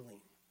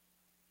feeling.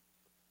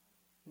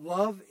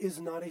 Love is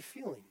not a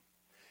feeling.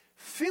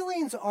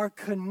 Feelings are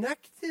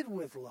connected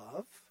with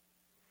love.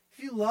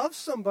 If you love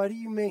somebody,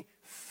 you may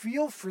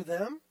feel for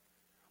them,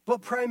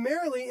 but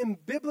primarily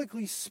and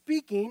biblically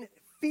speaking,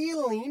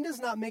 feeling does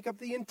not make up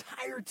the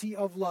entirety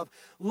of love.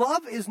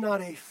 Love is not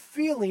a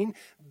feeling.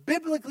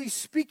 Biblically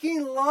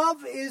speaking,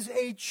 love is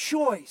a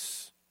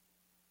choice.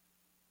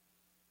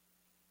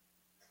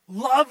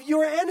 Love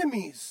your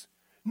enemies.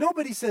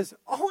 Nobody says,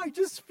 oh, I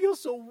just feel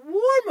so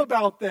warm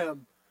about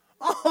them.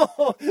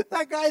 Oh,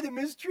 that guy that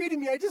mistreated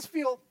me, I just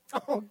feel,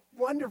 oh,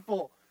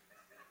 wonderful.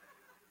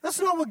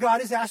 That's not what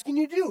God is asking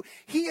you to do.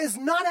 He is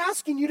not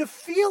asking you to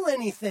feel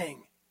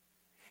anything.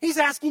 He's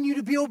asking you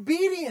to be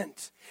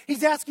obedient.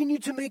 He's asking you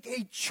to make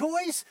a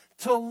choice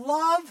to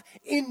love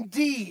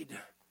indeed.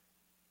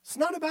 It's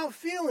not about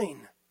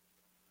feeling.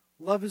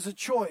 Love is a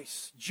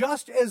choice,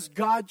 just as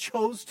God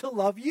chose to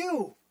love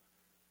you.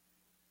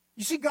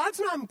 You see, God's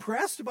not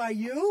impressed by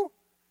you.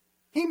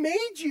 He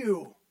made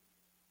you.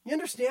 You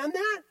understand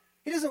that?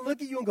 He doesn't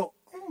look at you and go,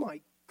 oh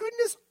my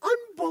goodness,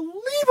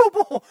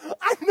 unbelievable.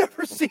 I've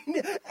never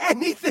seen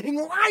anything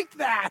like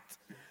that.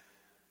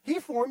 He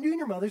formed you in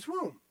your mother's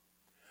womb.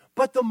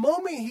 But the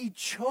moment he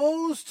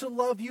chose to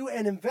love you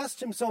and invest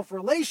himself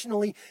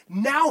relationally,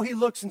 now he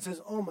looks and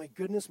says, oh my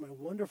goodness, my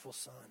wonderful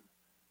son,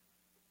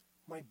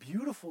 my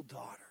beautiful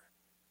daughter.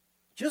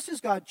 Just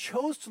as God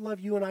chose to love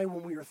you and I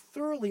when we were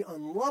thoroughly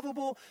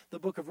unlovable, the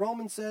book of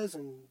Romans says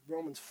in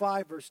Romans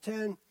 5, verse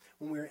 10,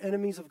 when we are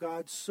enemies of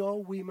God, so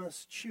we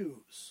must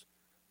choose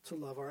to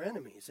love our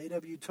enemies.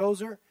 A.W.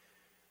 Tozer,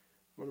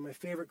 one of my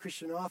favorite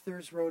Christian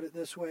authors, wrote it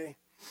this way: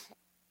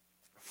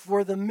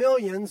 for the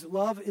millions,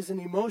 love is an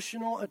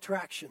emotional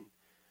attraction,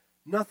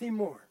 nothing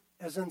more,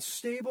 as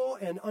unstable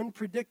and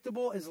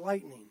unpredictable as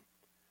lightning.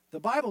 The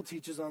Bible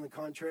teaches, on the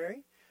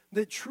contrary,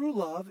 that true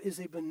love is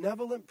a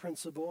benevolent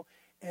principle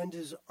and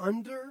is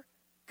under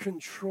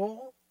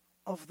control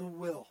of the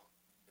will.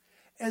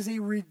 As a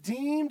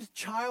redeemed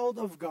child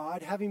of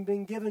God, having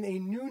been given a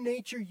new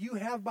nature, you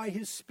have by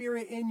His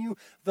Spirit in you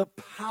the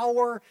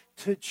power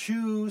to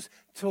choose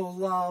to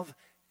love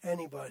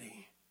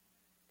anybody.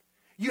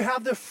 You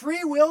have the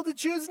free will to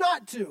choose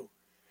not to.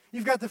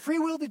 You've got the free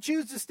will to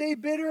choose to stay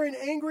bitter and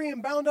angry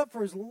and bound up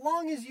for as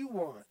long as you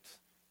want.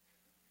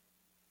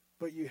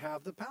 But you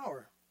have the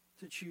power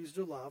to choose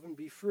to love and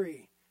be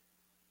free.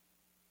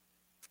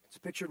 It's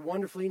pictured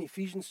wonderfully in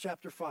Ephesians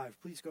chapter 5.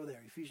 Please go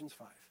there, Ephesians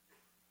 5.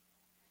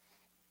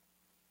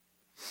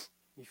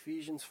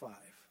 Ephesians 5.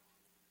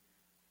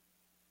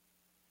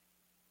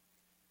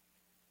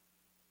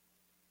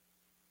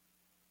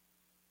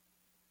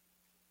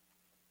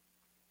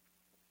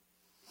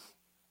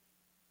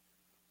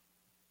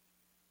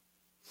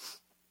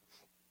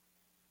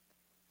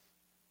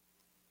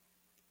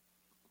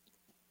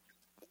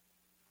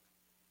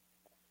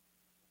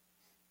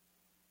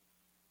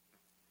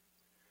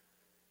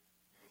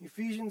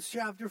 Ephesians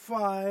chapter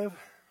 5,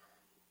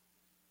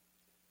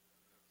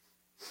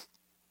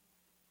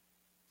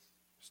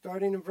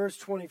 starting in verse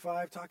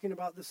 25, talking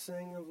about this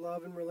thing of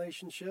love and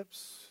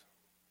relationships.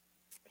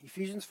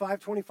 Ephesians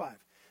 5:25.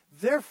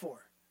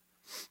 Therefore,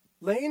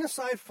 laying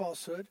aside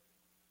falsehood,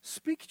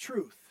 speak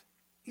truth,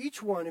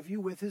 each one of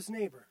you with his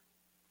neighbor.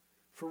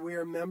 For we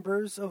are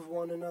members of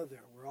one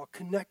another. We're all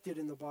connected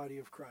in the body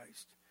of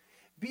Christ.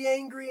 Be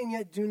angry and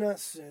yet do not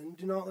sin.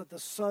 Do not let the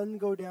sun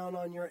go down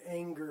on your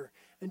anger.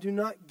 And do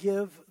not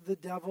give the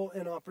devil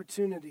an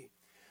opportunity.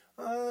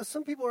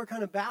 Some people are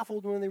kind of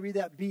baffled when they read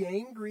that. Be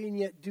angry and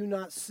yet do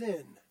not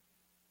sin.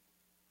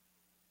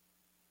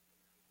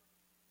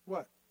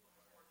 What?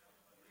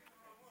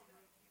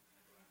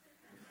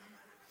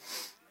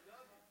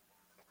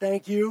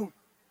 Thank you.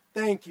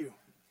 Thank you.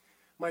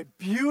 My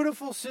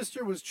beautiful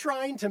sister was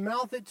trying to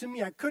mouth it to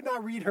me. I could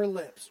not read her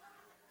lips.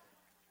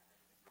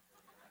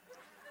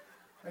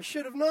 I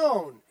should have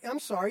known. I'm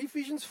sorry,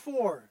 Ephesians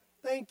 4.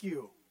 Thank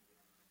you.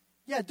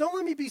 Yeah, don't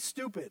let me be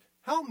stupid.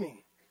 Help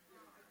me.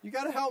 You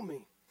got to help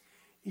me.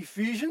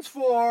 Ephesians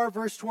 4,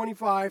 verse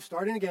 25,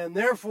 starting again.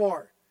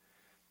 Therefore,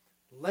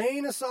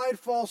 laying aside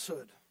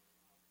falsehood,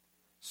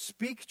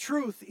 speak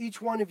truth,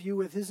 each one of you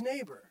with his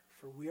neighbor,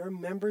 for we are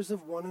members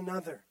of one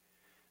another.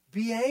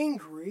 Be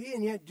angry,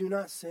 and yet do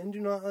not sin. Do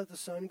not let the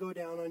sun go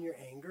down on your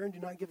anger, and do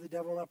not give the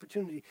devil an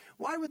opportunity.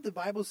 Why would the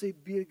Bible say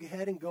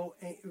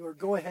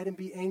go ahead and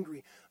be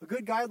angry? A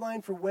good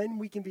guideline for when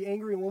we can be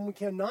angry and when we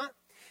cannot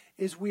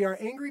is we are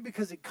angry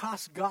because it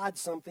costs God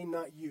something,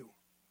 not you.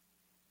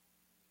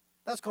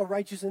 That's called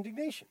righteous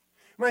indignation.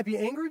 You might be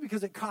angry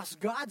because it costs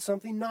God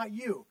something, not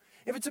you.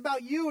 If it's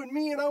about you and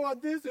me and I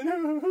want this, and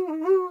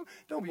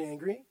don't be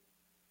angry.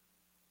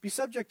 Be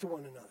subject to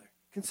one another.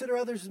 Consider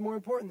others as more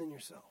important than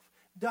yourself.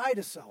 Die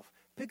to self.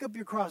 Pick up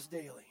your cross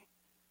daily.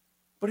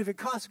 But if it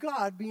costs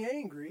God, be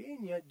angry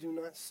and yet do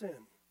not sin.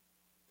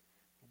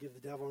 Give the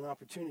devil an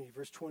opportunity.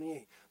 Verse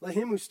 28. Let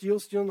him who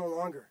steals steal no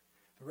longer,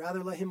 but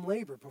rather let him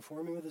labor,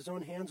 performing with his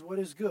own hands what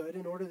is good,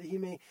 in order that he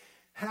may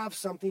have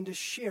something to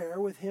share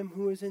with him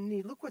who is in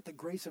need. Look what the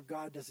grace of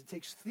God does. It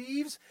takes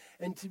thieves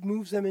and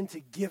moves them into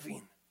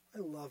giving. I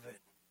love it.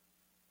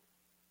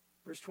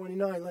 Verse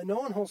 29. Let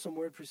no unwholesome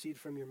word proceed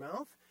from your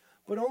mouth,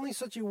 but only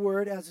such a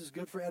word as is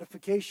good for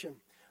edification,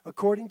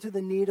 according to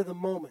the need of the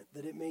moment,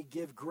 that it may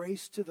give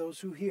grace to those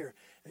who hear.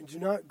 And do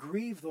not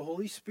grieve the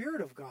Holy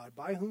Spirit of God,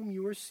 by whom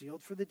you are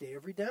sealed for the day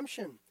of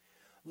redemption.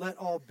 Let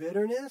all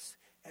bitterness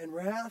and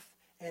wrath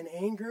and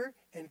anger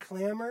and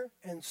clamor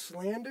and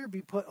slander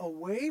be put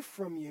away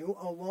from you,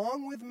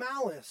 along with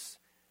malice.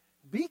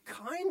 Be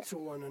kind to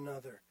one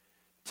another,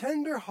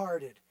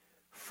 tender-hearted,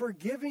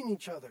 forgiving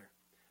each other,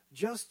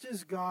 just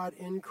as God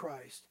in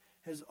Christ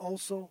has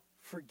also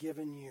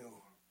forgiven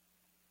you.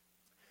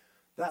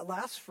 That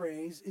last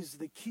phrase is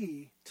the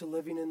key to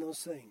living in those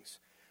things.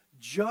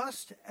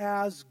 Just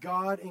as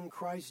God in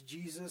Christ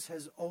Jesus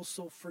has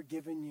also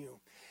forgiven you.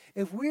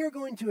 If we are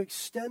going to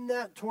extend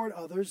that toward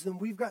others, then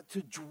we've got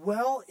to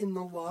dwell in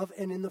the love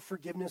and in the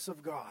forgiveness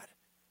of God.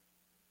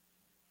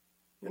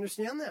 You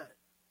understand that?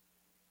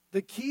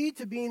 The key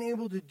to being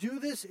able to do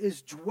this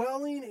is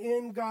dwelling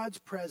in God's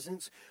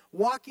presence,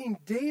 walking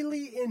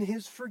daily in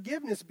his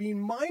forgiveness,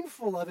 being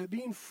mindful of it,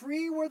 being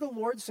free where the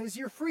Lord says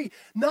you're free,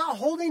 not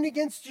holding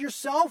against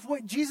yourself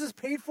what Jesus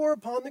paid for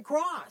upon the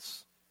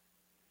cross.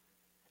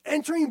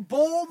 Entering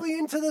boldly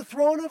into the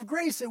throne of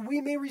grace that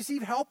we may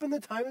receive help in the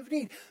time of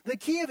need. The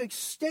key of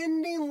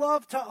extending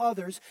love to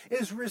others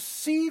is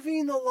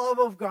receiving the love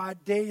of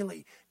God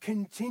daily,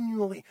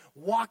 continually,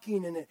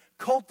 walking in it,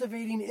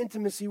 cultivating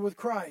intimacy with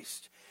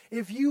Christ.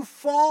 If you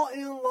fall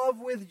in love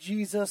with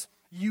Jesus,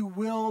 you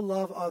will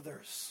love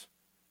others.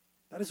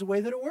 That is the way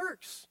that it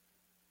works.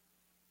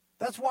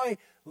 That's why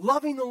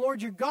loving the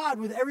Lord your God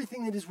with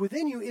everything that is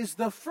within you is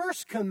the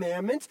first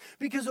commandment,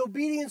 because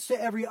obedience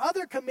to every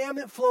other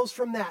commandment flows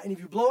from that. And if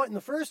you blow it in the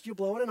first, you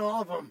blow it in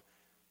all of them.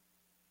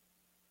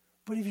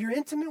 But if you're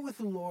intimate with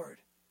the Lord,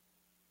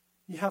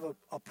 you have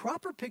a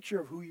proper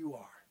picture of who you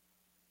are.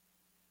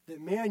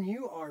 That, man,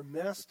 you are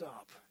messed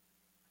up.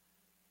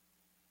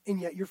 And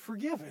yet you're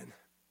forgiven.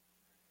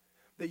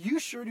 That you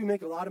sure do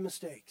make a lot of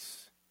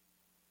mistakes.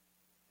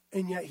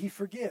 And yet he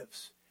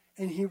forgives.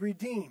 And he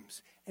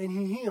redeems, and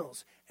he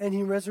heals, and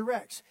he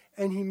resurrects,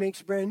 and he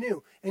makes brand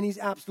new, and he's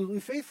absolutely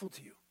faithful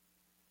to you.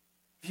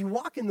 If you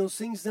walk in those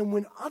things, then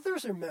when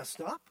others are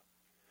messed up,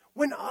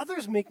 when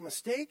others make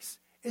mistakes,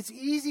 it's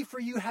easy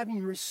for you,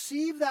 having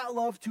received that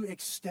love, to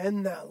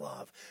extend that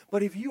love.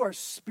 But if you are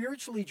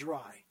spiritually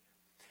dry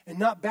and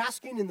not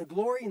basking in the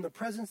glory and the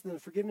presence and the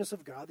forgiveness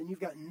of God, then you've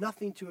got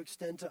nothing to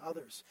extend to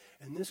others.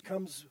 And this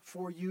comes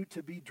for you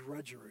to be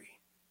drudgery,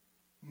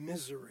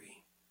 misery.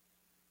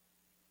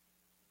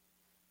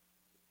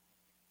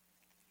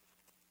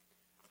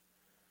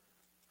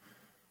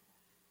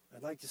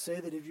 I'd like to say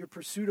that if your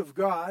pursuit of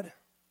God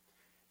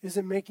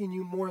isn't making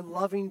you more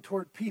loving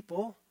toward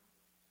people,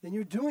 then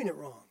you're doing it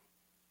wrong.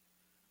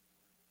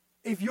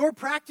 If your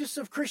practice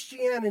of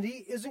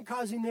Christianity isn't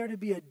causing there to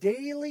be a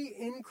daily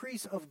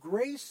increase of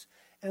grace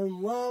and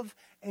love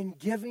and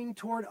giving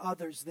toward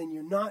others, then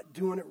you're not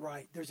doing it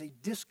right. There's a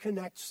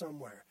disconnect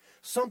somewhere.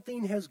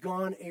 Something has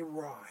gone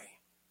awry.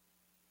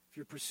 If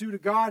your pursuit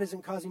of God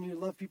isn't causing you to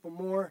love people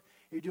more,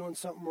 you're doing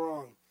something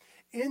wrong.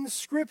 In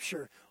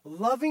Scripture,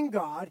 loving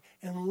God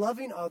and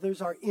loving others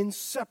are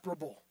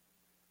inseparable.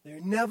 They're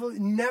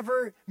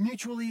never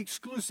mutually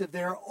exclusive.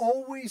 They are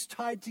always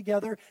tied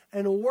together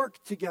and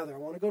work together. I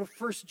want to go to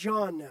 1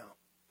 John now.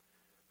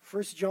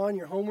 1 John,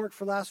 your homework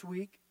for last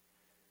week.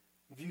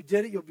 If you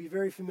did it, you'll be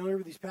very familiar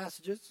with these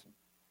passages.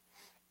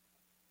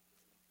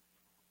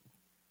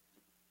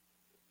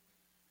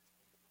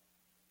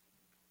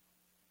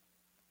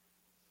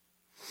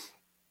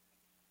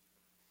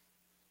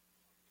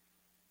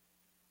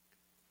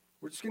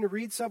 We're just going to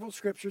read several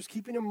scriptures,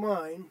 keeping in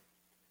mind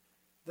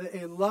that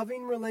a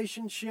loving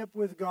relationship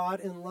with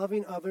God and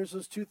loving others,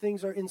 those two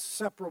things are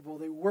inseparable.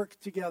 They work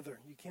together.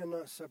 You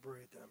cannot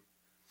separate them.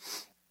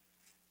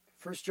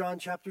 1 John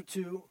chapter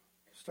 2,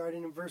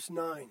 starting in verse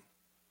 9.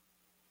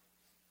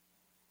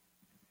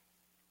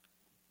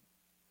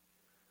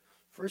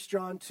 1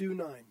 John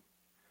 2:9.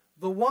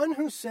 The one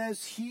who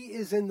says he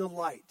is in the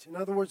light, in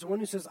other words, the one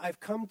who says,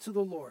 I've come to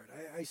the Lord,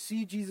 I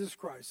see Jesus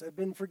Christ, I've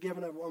been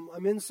forgiven,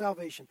 I'm in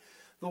salvation.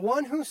 The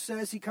one who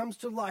says he comes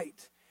to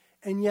light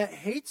and yet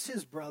hates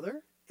his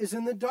brother is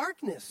in the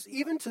darkness,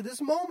 even to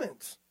this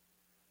moment.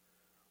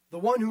 The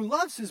one who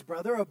loves his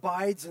brother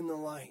abides in the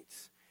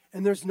light,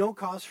 and there's no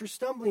cause for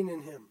stumbling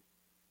in him.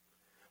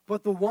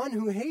 But the one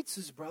who hates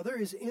his brother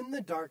is in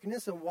the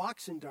darkness and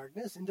walks in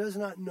darkness and does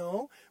not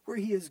know where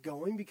he is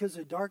going, because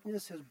the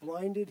darkness has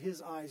blinded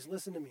his eyes.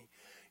 Listen to me.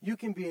 You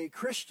can be a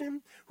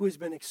Christian who has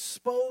been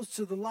exposed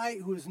to the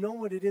light, who has known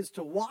what it is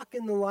to walk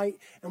in the light,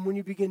 and when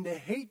you begin to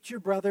hate your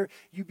brother,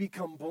 you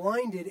become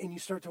blinded and you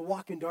start to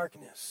walk in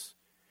darkness.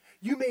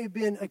 You may have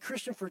been a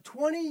Christian for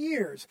 20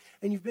 years,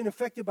 and you've been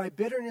affected by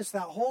bitterness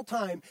that whole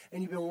time,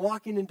 and you've been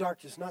walking in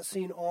darkness, not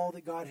seeing all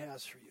that God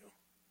has for you.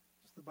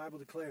 That's what the Bible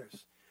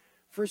declares.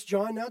 1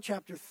 John now,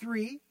 chapter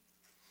 3,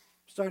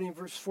 starting in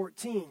verse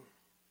 14.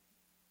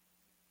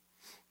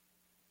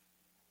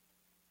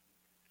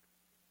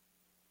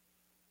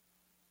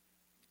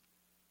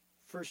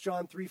 1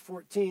 John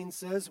 3:14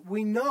 says,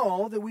 we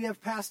know that we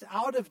have passed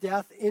out of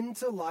death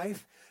into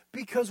life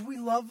because we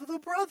love the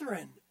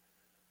brethren.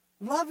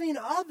 Loving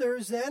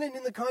others then, and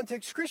in the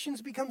context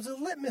Christians, becomes a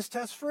litmus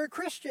test for a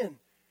Christian.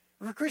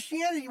 For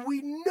Christianity,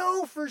 we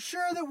know for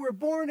sure that we're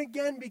born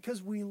again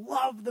because we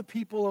love the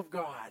people of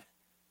God.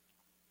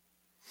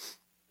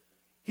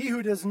 He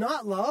who does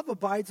not love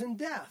abides in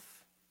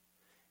death.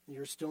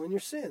 You're still in your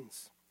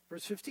sins.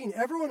 Verse 15,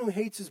 everyone who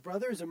hates his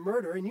brother is a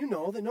murderer, and you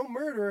know that no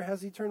murderer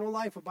has eternal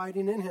life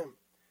abiding in him.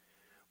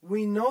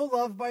 We know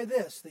love by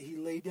this, that he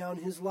laid down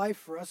his life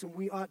for us, and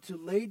we ought to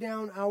lay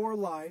down our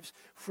lives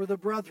for the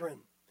brethren.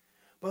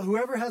 But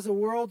whoever has the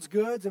world's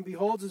goods and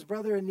beholds his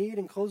brother in need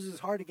and closes his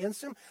heart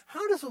against him,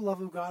 how does the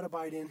love of God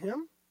abide in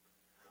him?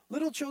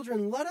 Little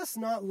children, let us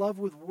not love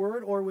with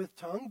word or with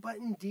tongue, but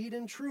in deed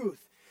and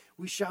truth.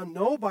 We shall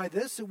know by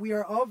this that we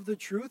are of the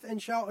truth,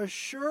 and shall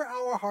assure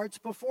our hearts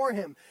before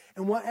him.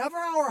 And whatever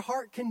our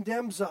heart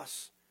condemns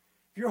us,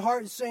 if your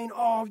heart is saying,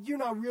 oh, you're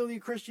not really a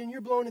Christian,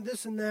 you're blowing to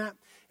this and that,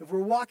 if we're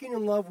walking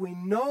in love, we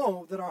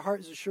know that our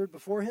heart is assured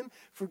before him,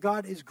 for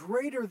God is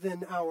greater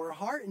than our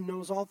heart and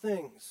knows all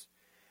things.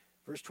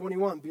 Verse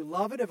 21,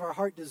 Beloved, if our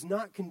heart does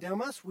not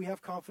condemn us, we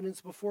have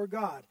confidence before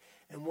God.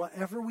 And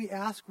whatever we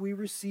ask, we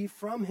receive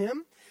from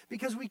him,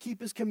 because we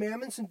keep his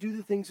commandments and do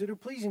the things that are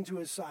pleasing to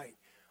his sight.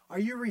 Are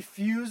you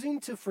refusing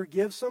to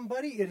forgive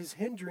somebody? It is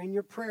hindering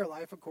your prayer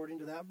life, according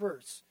to that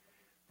verse.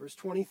 Verse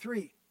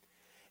 23,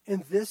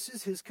 And this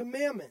is his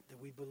commandment,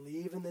 that we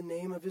believe in the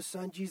name of his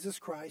Son, Jesus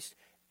Christ,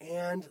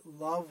 and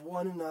love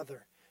one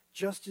another,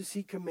 just as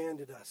he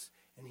commanded us.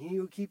 And he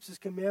who keeps his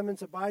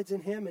commandments abides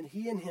in him, and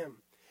he in him.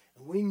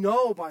 And we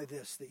know by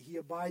this that he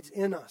abides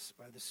in us,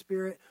 by the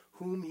Spirit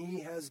whom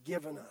he has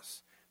given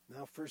us.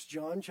 Now 1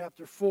 John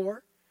chapter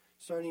 4,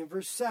 starting in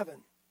verse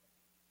 7.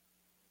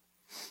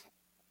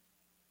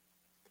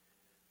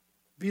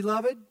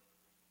 Beloved,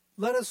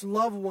 let us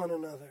love one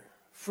another,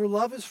 for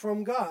love is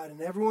from God,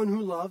 and everyone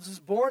who loves is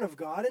born of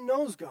God and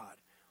knows God.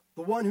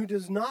 The one who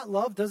does not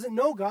love doesn't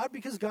know God,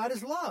 because God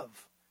is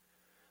love.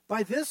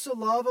 By this the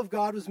love of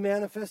God was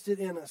manifested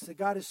in us, that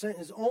God has sent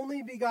his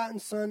only begotten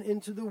Son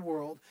into the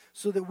world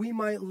so that we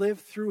might live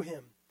through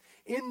him.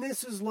 In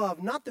this is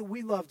love, not that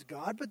we loved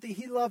God, but that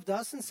he loved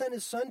us and sent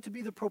his Son to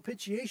be the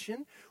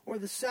propitiation or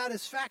the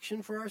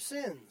satisfaction for our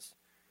sins.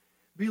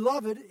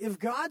 Beloved, if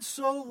God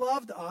so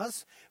loved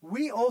us,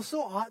 we also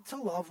ought to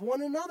love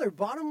one another.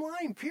 Bottom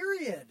line,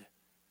 period.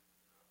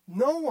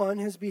 No one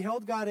has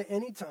beheld God at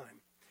any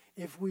time.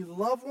 If we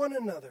love one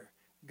another,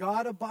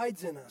 God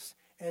abides in us,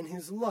 and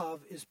his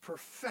love is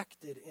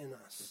perfected in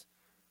us.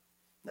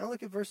 Now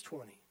look at verse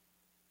 20.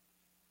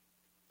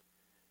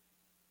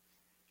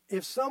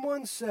 If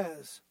someone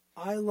says,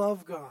 I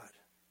love God,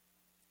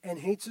 and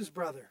hates his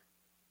brother,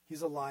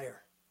 he's a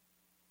liar.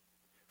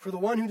 For the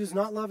one who does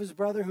not love his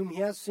brother whom he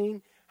has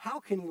seen, how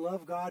can he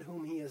love God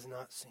whom he has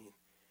not seen?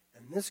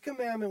 And this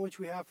commandment which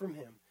we have from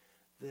him,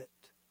 that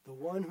the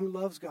one who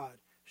loves God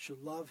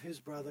should love his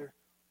brother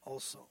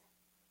also.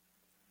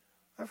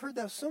 I've heard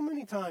that so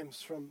many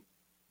times from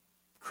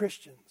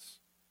Christians,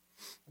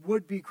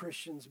 would-be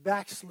Christians,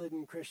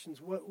 backslidden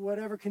Christians,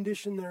 whatever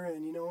condition they're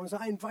in, as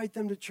I invite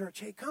them to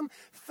church, hey, come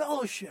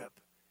fellowship.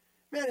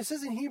 Man, it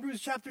says in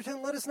Hebrews chapter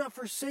 10, let us not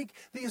forsake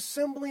the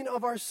assembling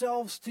of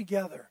ourselves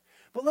together,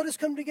 but let us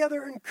come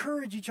together and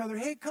encourage each other.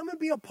 Hey, come and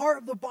be a part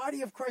of the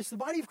body of Christ. The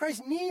body of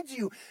Christ needs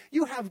you.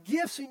 You have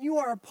gifts and you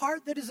are a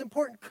part that is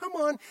important. Come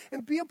on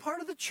and be a part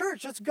of the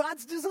church. That's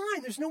God's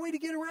design. There's no way to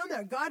get around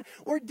that. God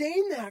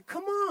ordained that.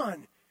 Come on.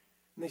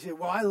 And they say,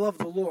 well, I love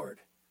the Lord,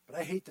 but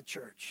I hate the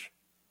church.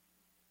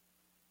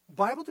 The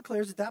Bible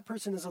declares that that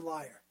person is a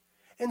liar.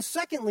 And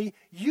secondly,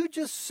 you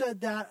just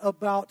said that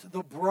about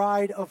the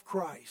bride of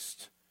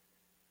Christ.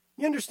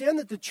 You understand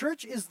that the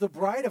church is the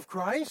bride of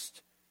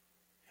Christ?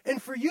 And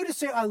for you to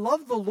say, I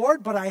love the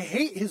Lord, but I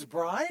hate his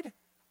bride?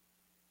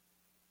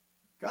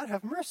 God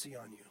have mercy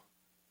on you.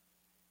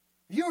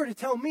 If you were to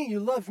tell me you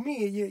love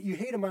me and you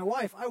hated my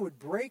wife, I would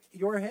break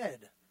your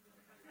head.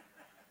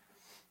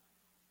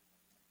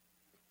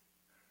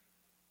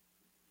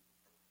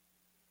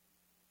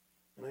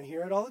 And I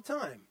hear it all the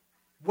time.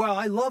 Well,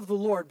 I love the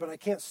Lord, but I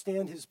can't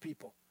stand his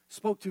people.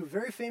 Spoke to a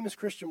very famous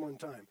Christian one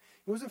time.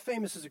 He wasn't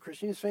famous as a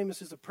Christian. He was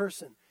famous as a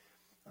person.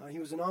 He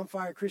was an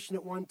on-fire Christian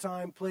at one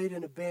time, played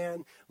in a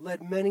band,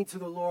 led many to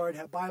the Lord,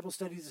 had Bible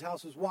studies. His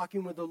house was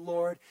walking with the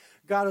Lord,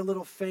 got a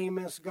little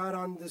famous, got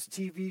on this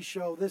TV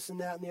show, this and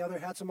that and the other,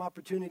 had some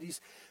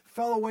opportunities,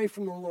 fell away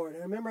from the Lord.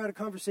 And I remember I had a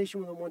conversation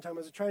with him one time.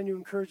 I was trying to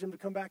encourage him to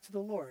come back to the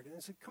Lord. And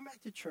I said, come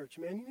back to church,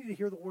 man. You need to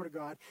hear the word of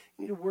God.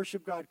 You need to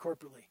worship God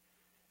corporately.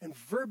 And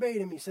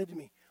verbatim, he said to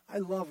me, I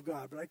love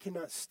God, but I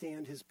cannot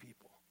stand his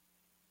people.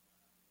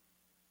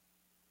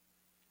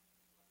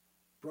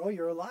 Bro,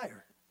 you're a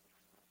liar.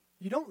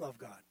 You don't love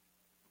God.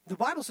 The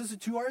Bible says the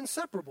two are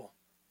inseparable.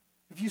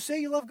 If you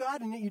say you love God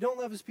and yet you don't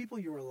love his people,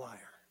 you're a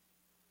liar.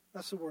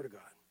 That's the word of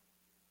God.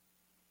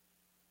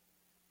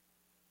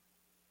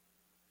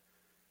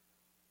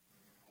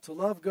 To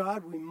love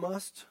God, we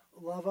must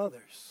love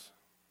others.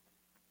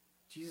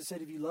 Jesus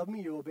said, if you love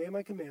me, you obey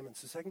my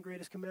commandments. The second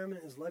greatest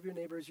commandment is love your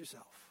neighbor as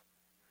yourself.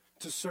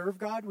 To serve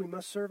God, we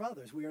must serve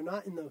others. We are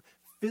not in the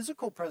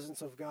physical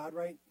presence of God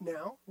right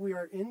now. We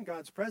are in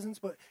God's presence,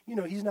 but,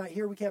 he's not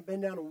here. We can't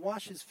bend down and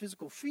wash his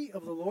physical feet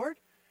of the Lord.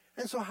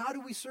 And so how do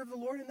we serve the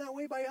Lord in that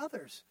way? By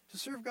others. To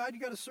serve God, you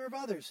got to serve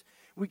others.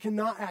 We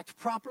cannot act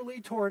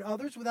properly toward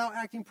others without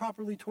acting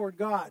properly toward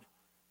God.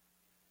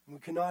 We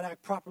cannot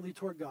act properly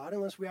toward God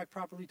unless we act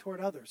properly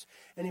toward others.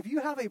 And if you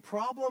have a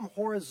problem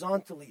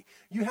horizontally,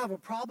 you have a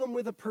problem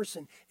with a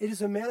person, it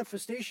is a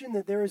manifestation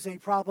that there is a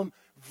problem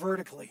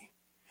vertically.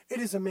 It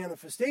is a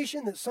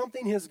manifestation that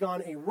something has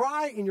gone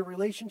awry in your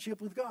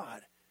relationship with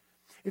God.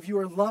 If you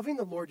are loving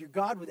the Lord your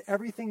God with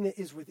everything that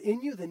is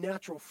within you, the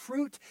natural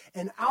fruit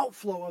and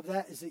outflow of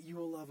that is that you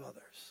will love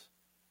others.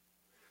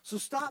 So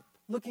stop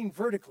looking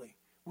vertically.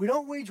 We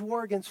don't wage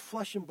war against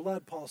flesh and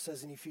blood, Paul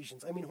says in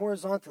Ephesians. I mean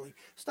horizontally.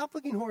 Stop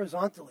looking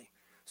horizontally.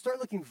 Start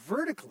looking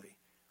vertically.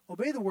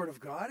 Obey the word of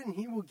God, and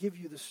he will give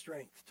you the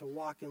strength to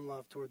walk in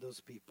love toward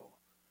those people.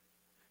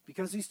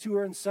 Because these two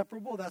are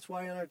inseparable, that's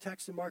why in our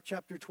text in Mark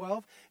chapter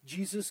 12,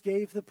 Jesus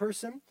gave the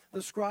person,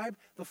 the scribe,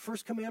 the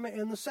first commandment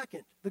and the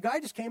second. The guy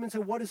just came and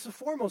said, what is the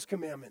foremost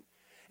commandment?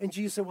 And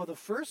Jesus said, well, the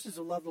first is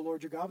to love the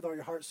Lord your God with all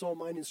your heart, soul,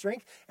 mind, and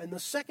strength. And the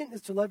second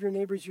is to love your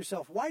neighbor as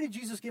yourself. Why did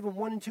Jesus give them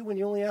 1 and 2 when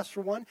he only asked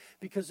for 1?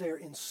 Because they are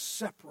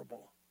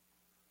inseparable.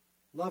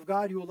 Love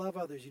God, you will love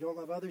others. You don't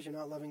love others, you're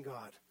not loving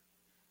God.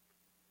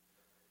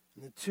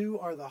 And the 2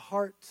 are the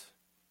heart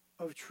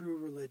of true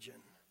religion.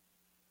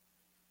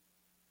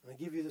 And I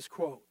give you this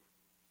quote.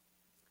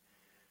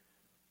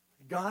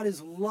 God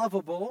is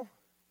lovable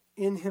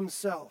in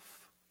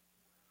himself.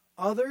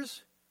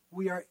 Others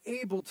we are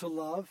able to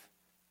love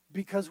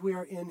because we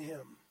are in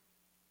him.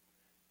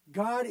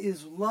 God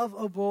is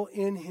lovable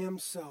in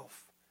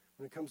himself.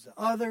 When it comes to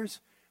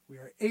others, we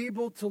are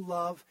able to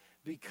love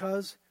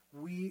because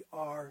we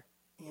are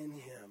in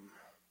him.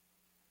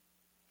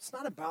 It's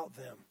not about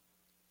them.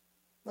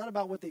 Not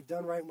about what they've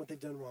done right and what they've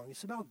done wrong.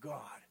 It's about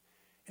God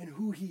and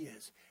who he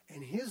is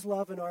and his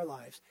love in our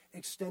lives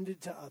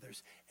extended to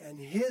others and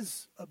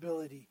his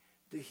ability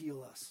to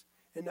heal us.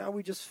 And now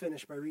we just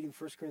finished by reading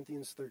 1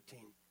 Corinthians 13.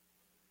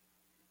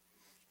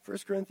 1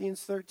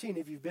 Corinthians 13.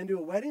 If you've been to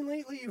a wedding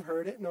lately, you've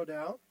heard it, no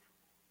doubt.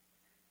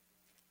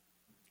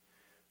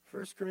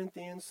 1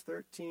 Corinthians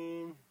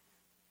 13.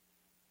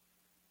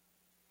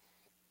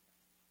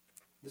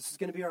 This is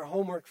going to be our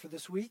homework for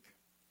this week.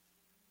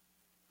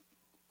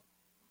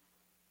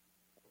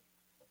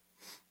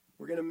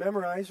 We're going to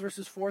memorize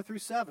verses 4 through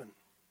 7.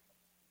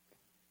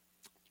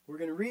 We're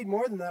going to read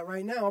more than that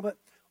right now, but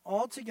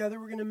all together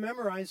we're going to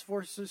memorize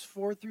verses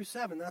 4 through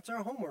 7. That's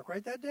our homework.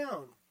 Write that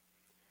down.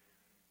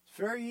 It's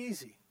very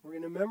easy. We're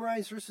going to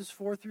memorize verses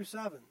 4 through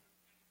 7.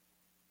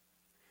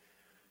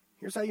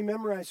 Here's how you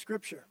memorize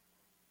Scripture.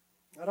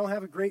 I don't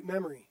have a great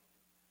memory.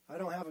 I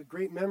don't have a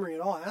great memory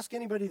at all. Ask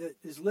anybody that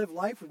has lived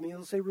life with me.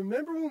 They'll say,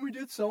 remember when we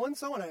did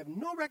so-and-so? And I have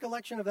no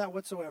recollection of that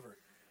whatsoever.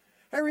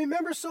 Hey,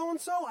 remember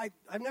so-and-so?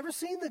 I've never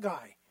seen the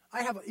guy.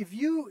 I have. If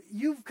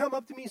you've come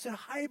up to me and said,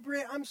 hi,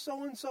 Britt, I'm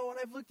so-and-so, and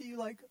I've looked at you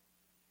like,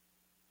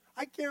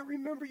 I can't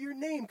remember your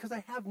name because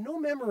I have no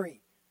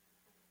memory.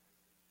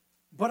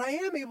 But I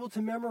am able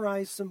to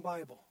memorize some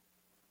Bible.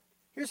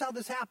 Here's how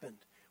this happened.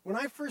 When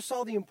I first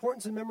saw the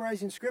importance of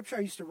memorizing Scripture,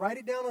 I used to write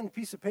it down on a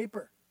piece of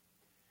paper.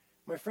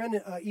 My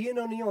friend Ian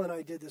O'Neill and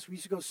I did this. We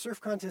used to go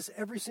surf contests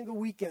every single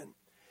weekend.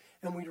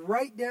 And we'd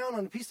write down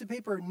on a piece of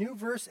paper a new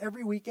verse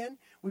every weekend.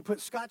 We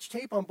put Scotch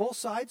tape on both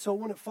sides so it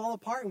wouldn't fall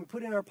apart, and we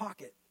put it in our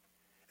pocket.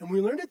 And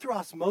we learned it through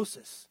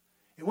osmosis.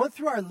 It went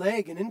through our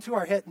leg and into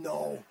our head.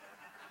 No.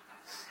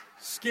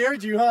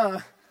 Scared you, huh?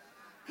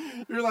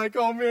 You're like,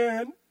 oh,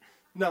 man.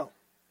 No.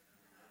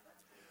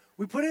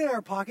 We put it in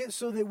our pocket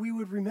so that we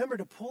would remember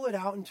to pull it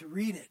out and to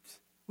read it.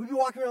 We'd be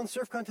walking around the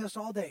surf contest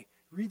all day.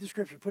 Read the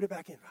Scripture, put it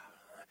back in.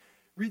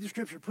 Read the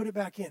Scripture, put it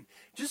back in.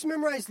 Just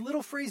memorize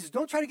little phrases.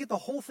 Don't try to get the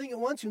whole thing at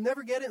once. You'll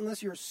never get it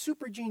unless you're a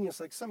super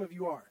genius like some of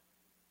you are.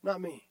 Not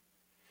me.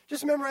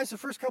 Just memorize the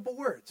first couple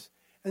words,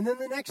 and then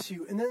the next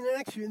few, and then the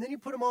next few, and then you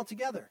put them all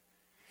together.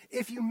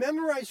 If you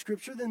memorize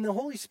Scripture, then the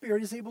Holy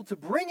Spirit is able to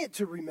bring it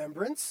to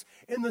remembrance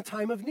in the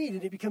time of need,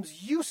 and it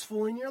becomes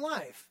useful in your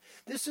life.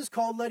 This is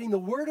called letting the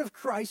Word of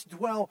Christ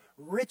dwell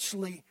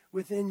richly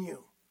within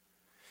you.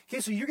 Okay,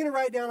 so you're going to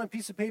write down on a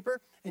piece of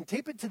paper and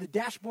tape it to the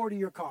dashboard of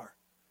your car.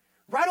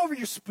 Right over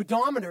your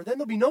speedometer, then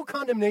there'll be no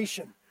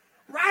condemnation.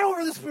 Right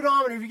over the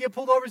speedometer, if you get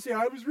pulled over and say,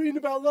 I was reading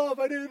about love,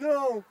 I didn't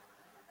know.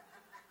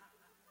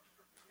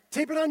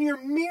 Tape it on your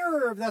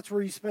mirror if that's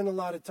where you spend a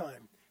lot of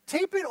time.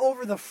 Tape it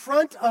over the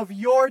front of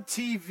your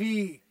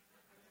TV.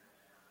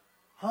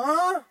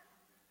 Huh?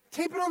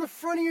 Tape it on the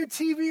front of your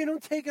TV and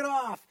don't take it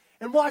off.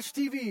 And watch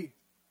TV.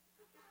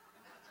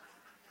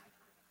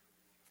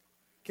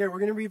 Okay, we're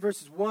going to read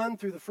verses 1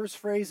 through the first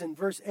phrase in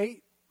verse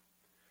 8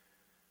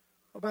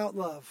 about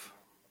love.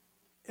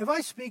 If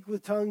I speak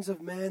with tongues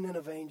of men and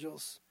of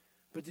angels,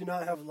 but do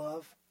not have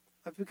love,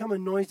 I've become a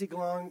noisy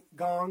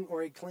gong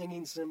or a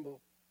clanging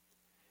cymbal.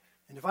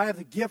 And if I have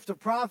the gift of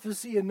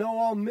prophecy and know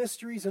all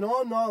mysteries and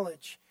all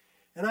knowledge,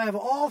 and I have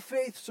all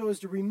faith so as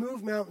to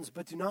remove mountains,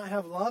 but do not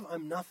have love,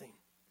 I'm nothing.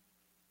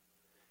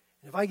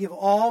 And if I give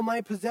all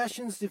my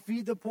possessions to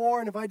feed the poor,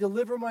 and if I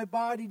deliver my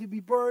body to be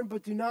burned,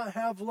 but do not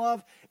have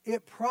love,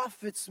 it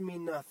profits me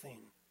nothing.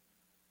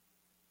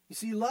 You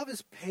see, love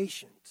is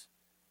patient.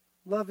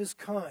 Love is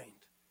kind.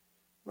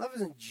 Love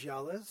isn't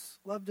jealous.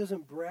 Love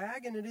doesn't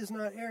brag, and it is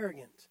not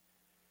arrogant.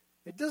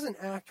 It doesn't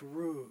act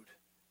rude.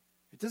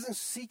 It doesn't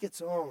seek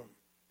its own.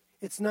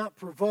 It's not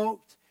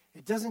provoked.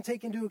 It doesn't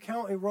take into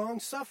account a wrong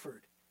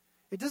suffered.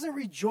 It doesn't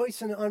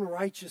rejoice in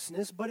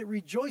unrighteousness, but it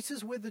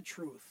rejoices with the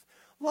truth.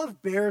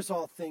 Love bears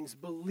all things,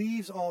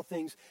 believes all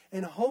things,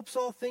 and hopes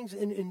all things,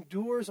 and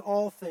endures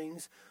all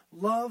things.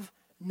 Love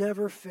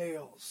never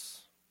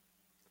fails.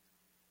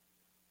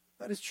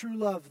 That is true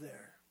love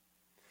there.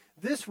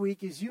 This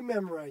week, as you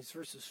memorize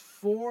verses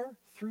 4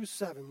 through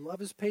 7,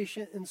 love is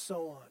patient and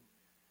so on,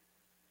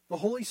 the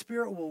Holy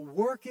Spirit will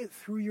work it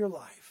through your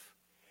life.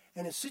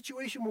 And a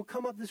situation will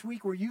come up this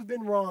week where you've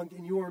been wronged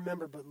and you'll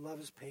remember, but love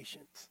is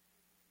patient.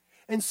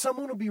 And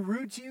someone will be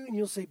rude to you and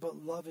you'll say, but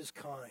love is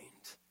kind.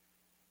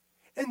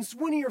 And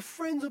one of your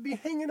friends will be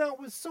hanging out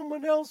with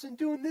someone else and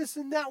doing this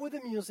and that with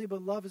them and you'll say,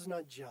 but love is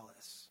not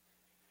jealous.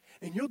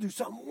 and you'll do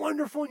something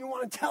wonderful and you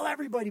want to tell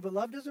everybody, but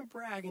love doesn't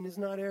brag and is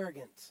not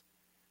arrogant.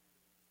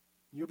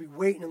 You'll be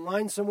waiting in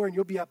line somewhere and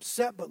you'll be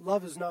upset, but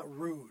love is not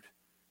rude.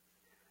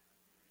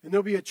 And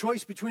there'll be a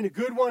choice between a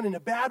good one and a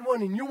bad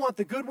one, and you want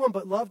the good one,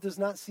 but love does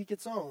not seek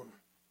its own.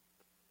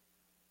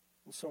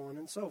 And so on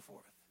and so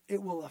forth.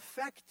 It will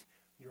affect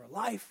your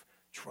life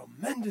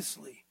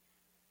tremendously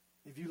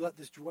if you let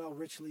this dwell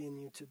richly in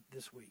you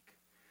this week.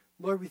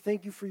 Lord, we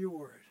thank you for your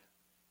word.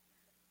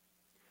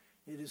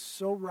 It is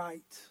so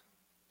right,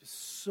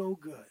 just so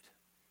good.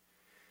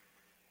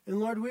 And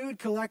Lord, we would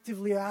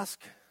collectively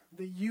ask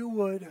that you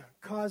would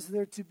cause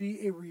there to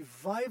be a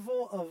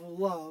revival of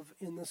love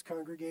in this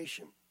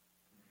congregation.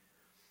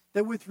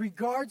 That with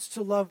regards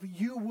to love,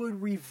 you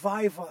would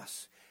revive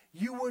us.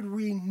 You would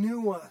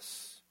renew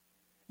us.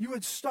 You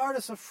would start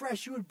us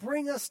afresh. You would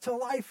bring us to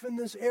life in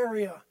this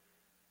area.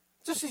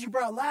 Just as you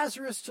brought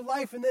Lazarus to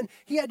life and then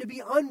he had to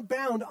be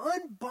unbound.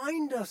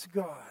 Unbind us,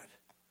 God,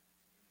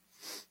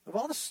 of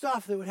all the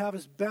stuff that would have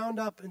us bound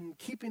up and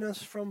keeping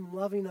us from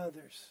loving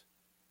others.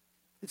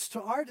 It's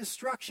to our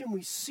destruction.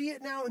 We see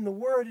it now in the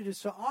Word. It is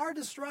to our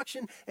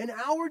destruction and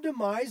our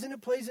demise, and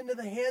it plays into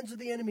the hands of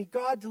the enemy.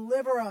 God,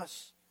 deliver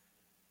us.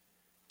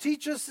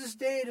 Teach us this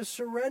day to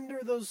surrender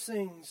those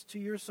things to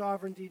your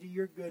sovereignty, to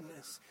your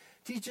goodness.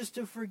 Teach us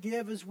to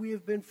forgive as we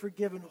have been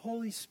forgiven.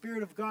 Holy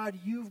Spirit of God,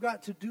 you've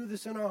got to do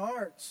this in our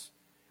hearts.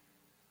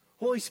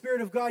 Holy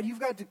Spirit of God, you've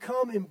got to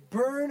come and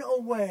burn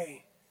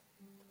away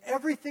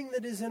everything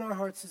that is in our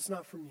hearts that's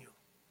not from you.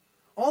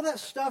 All that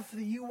stuff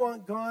that you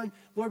want gone,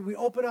 Lord, we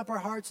open up our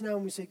hearts now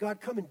and we say, God,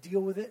 come and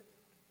deal with it.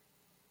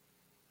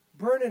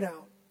 Burn it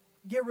out.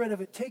 Get rid of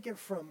it. Take it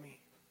from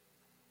me.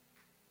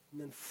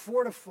 And then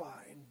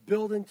fortify and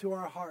build into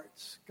our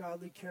hearts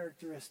godly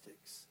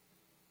characteristics.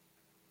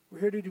 We're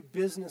here to do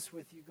business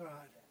with you,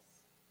 God.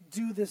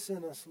 Do this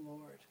in us,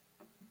 Lord.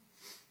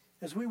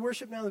 As we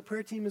worship now, the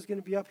prayer team is going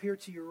to be up here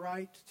to your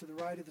right, to the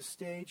right of the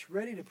stage,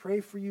 ready to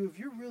pray for you. If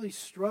you're really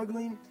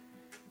struggling,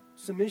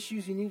 some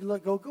issues you need to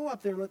let go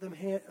up there and let them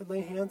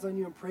lay hands on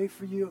you and pray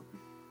for you.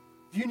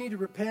 If you need to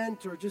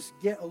repent or just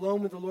get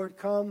alone with the Lord,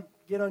 come,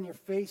 get on your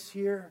face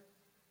here.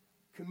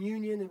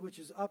 Communion, which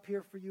is up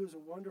here for you, is a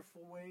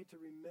wonderful way to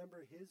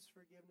remember his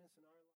forgiveness and our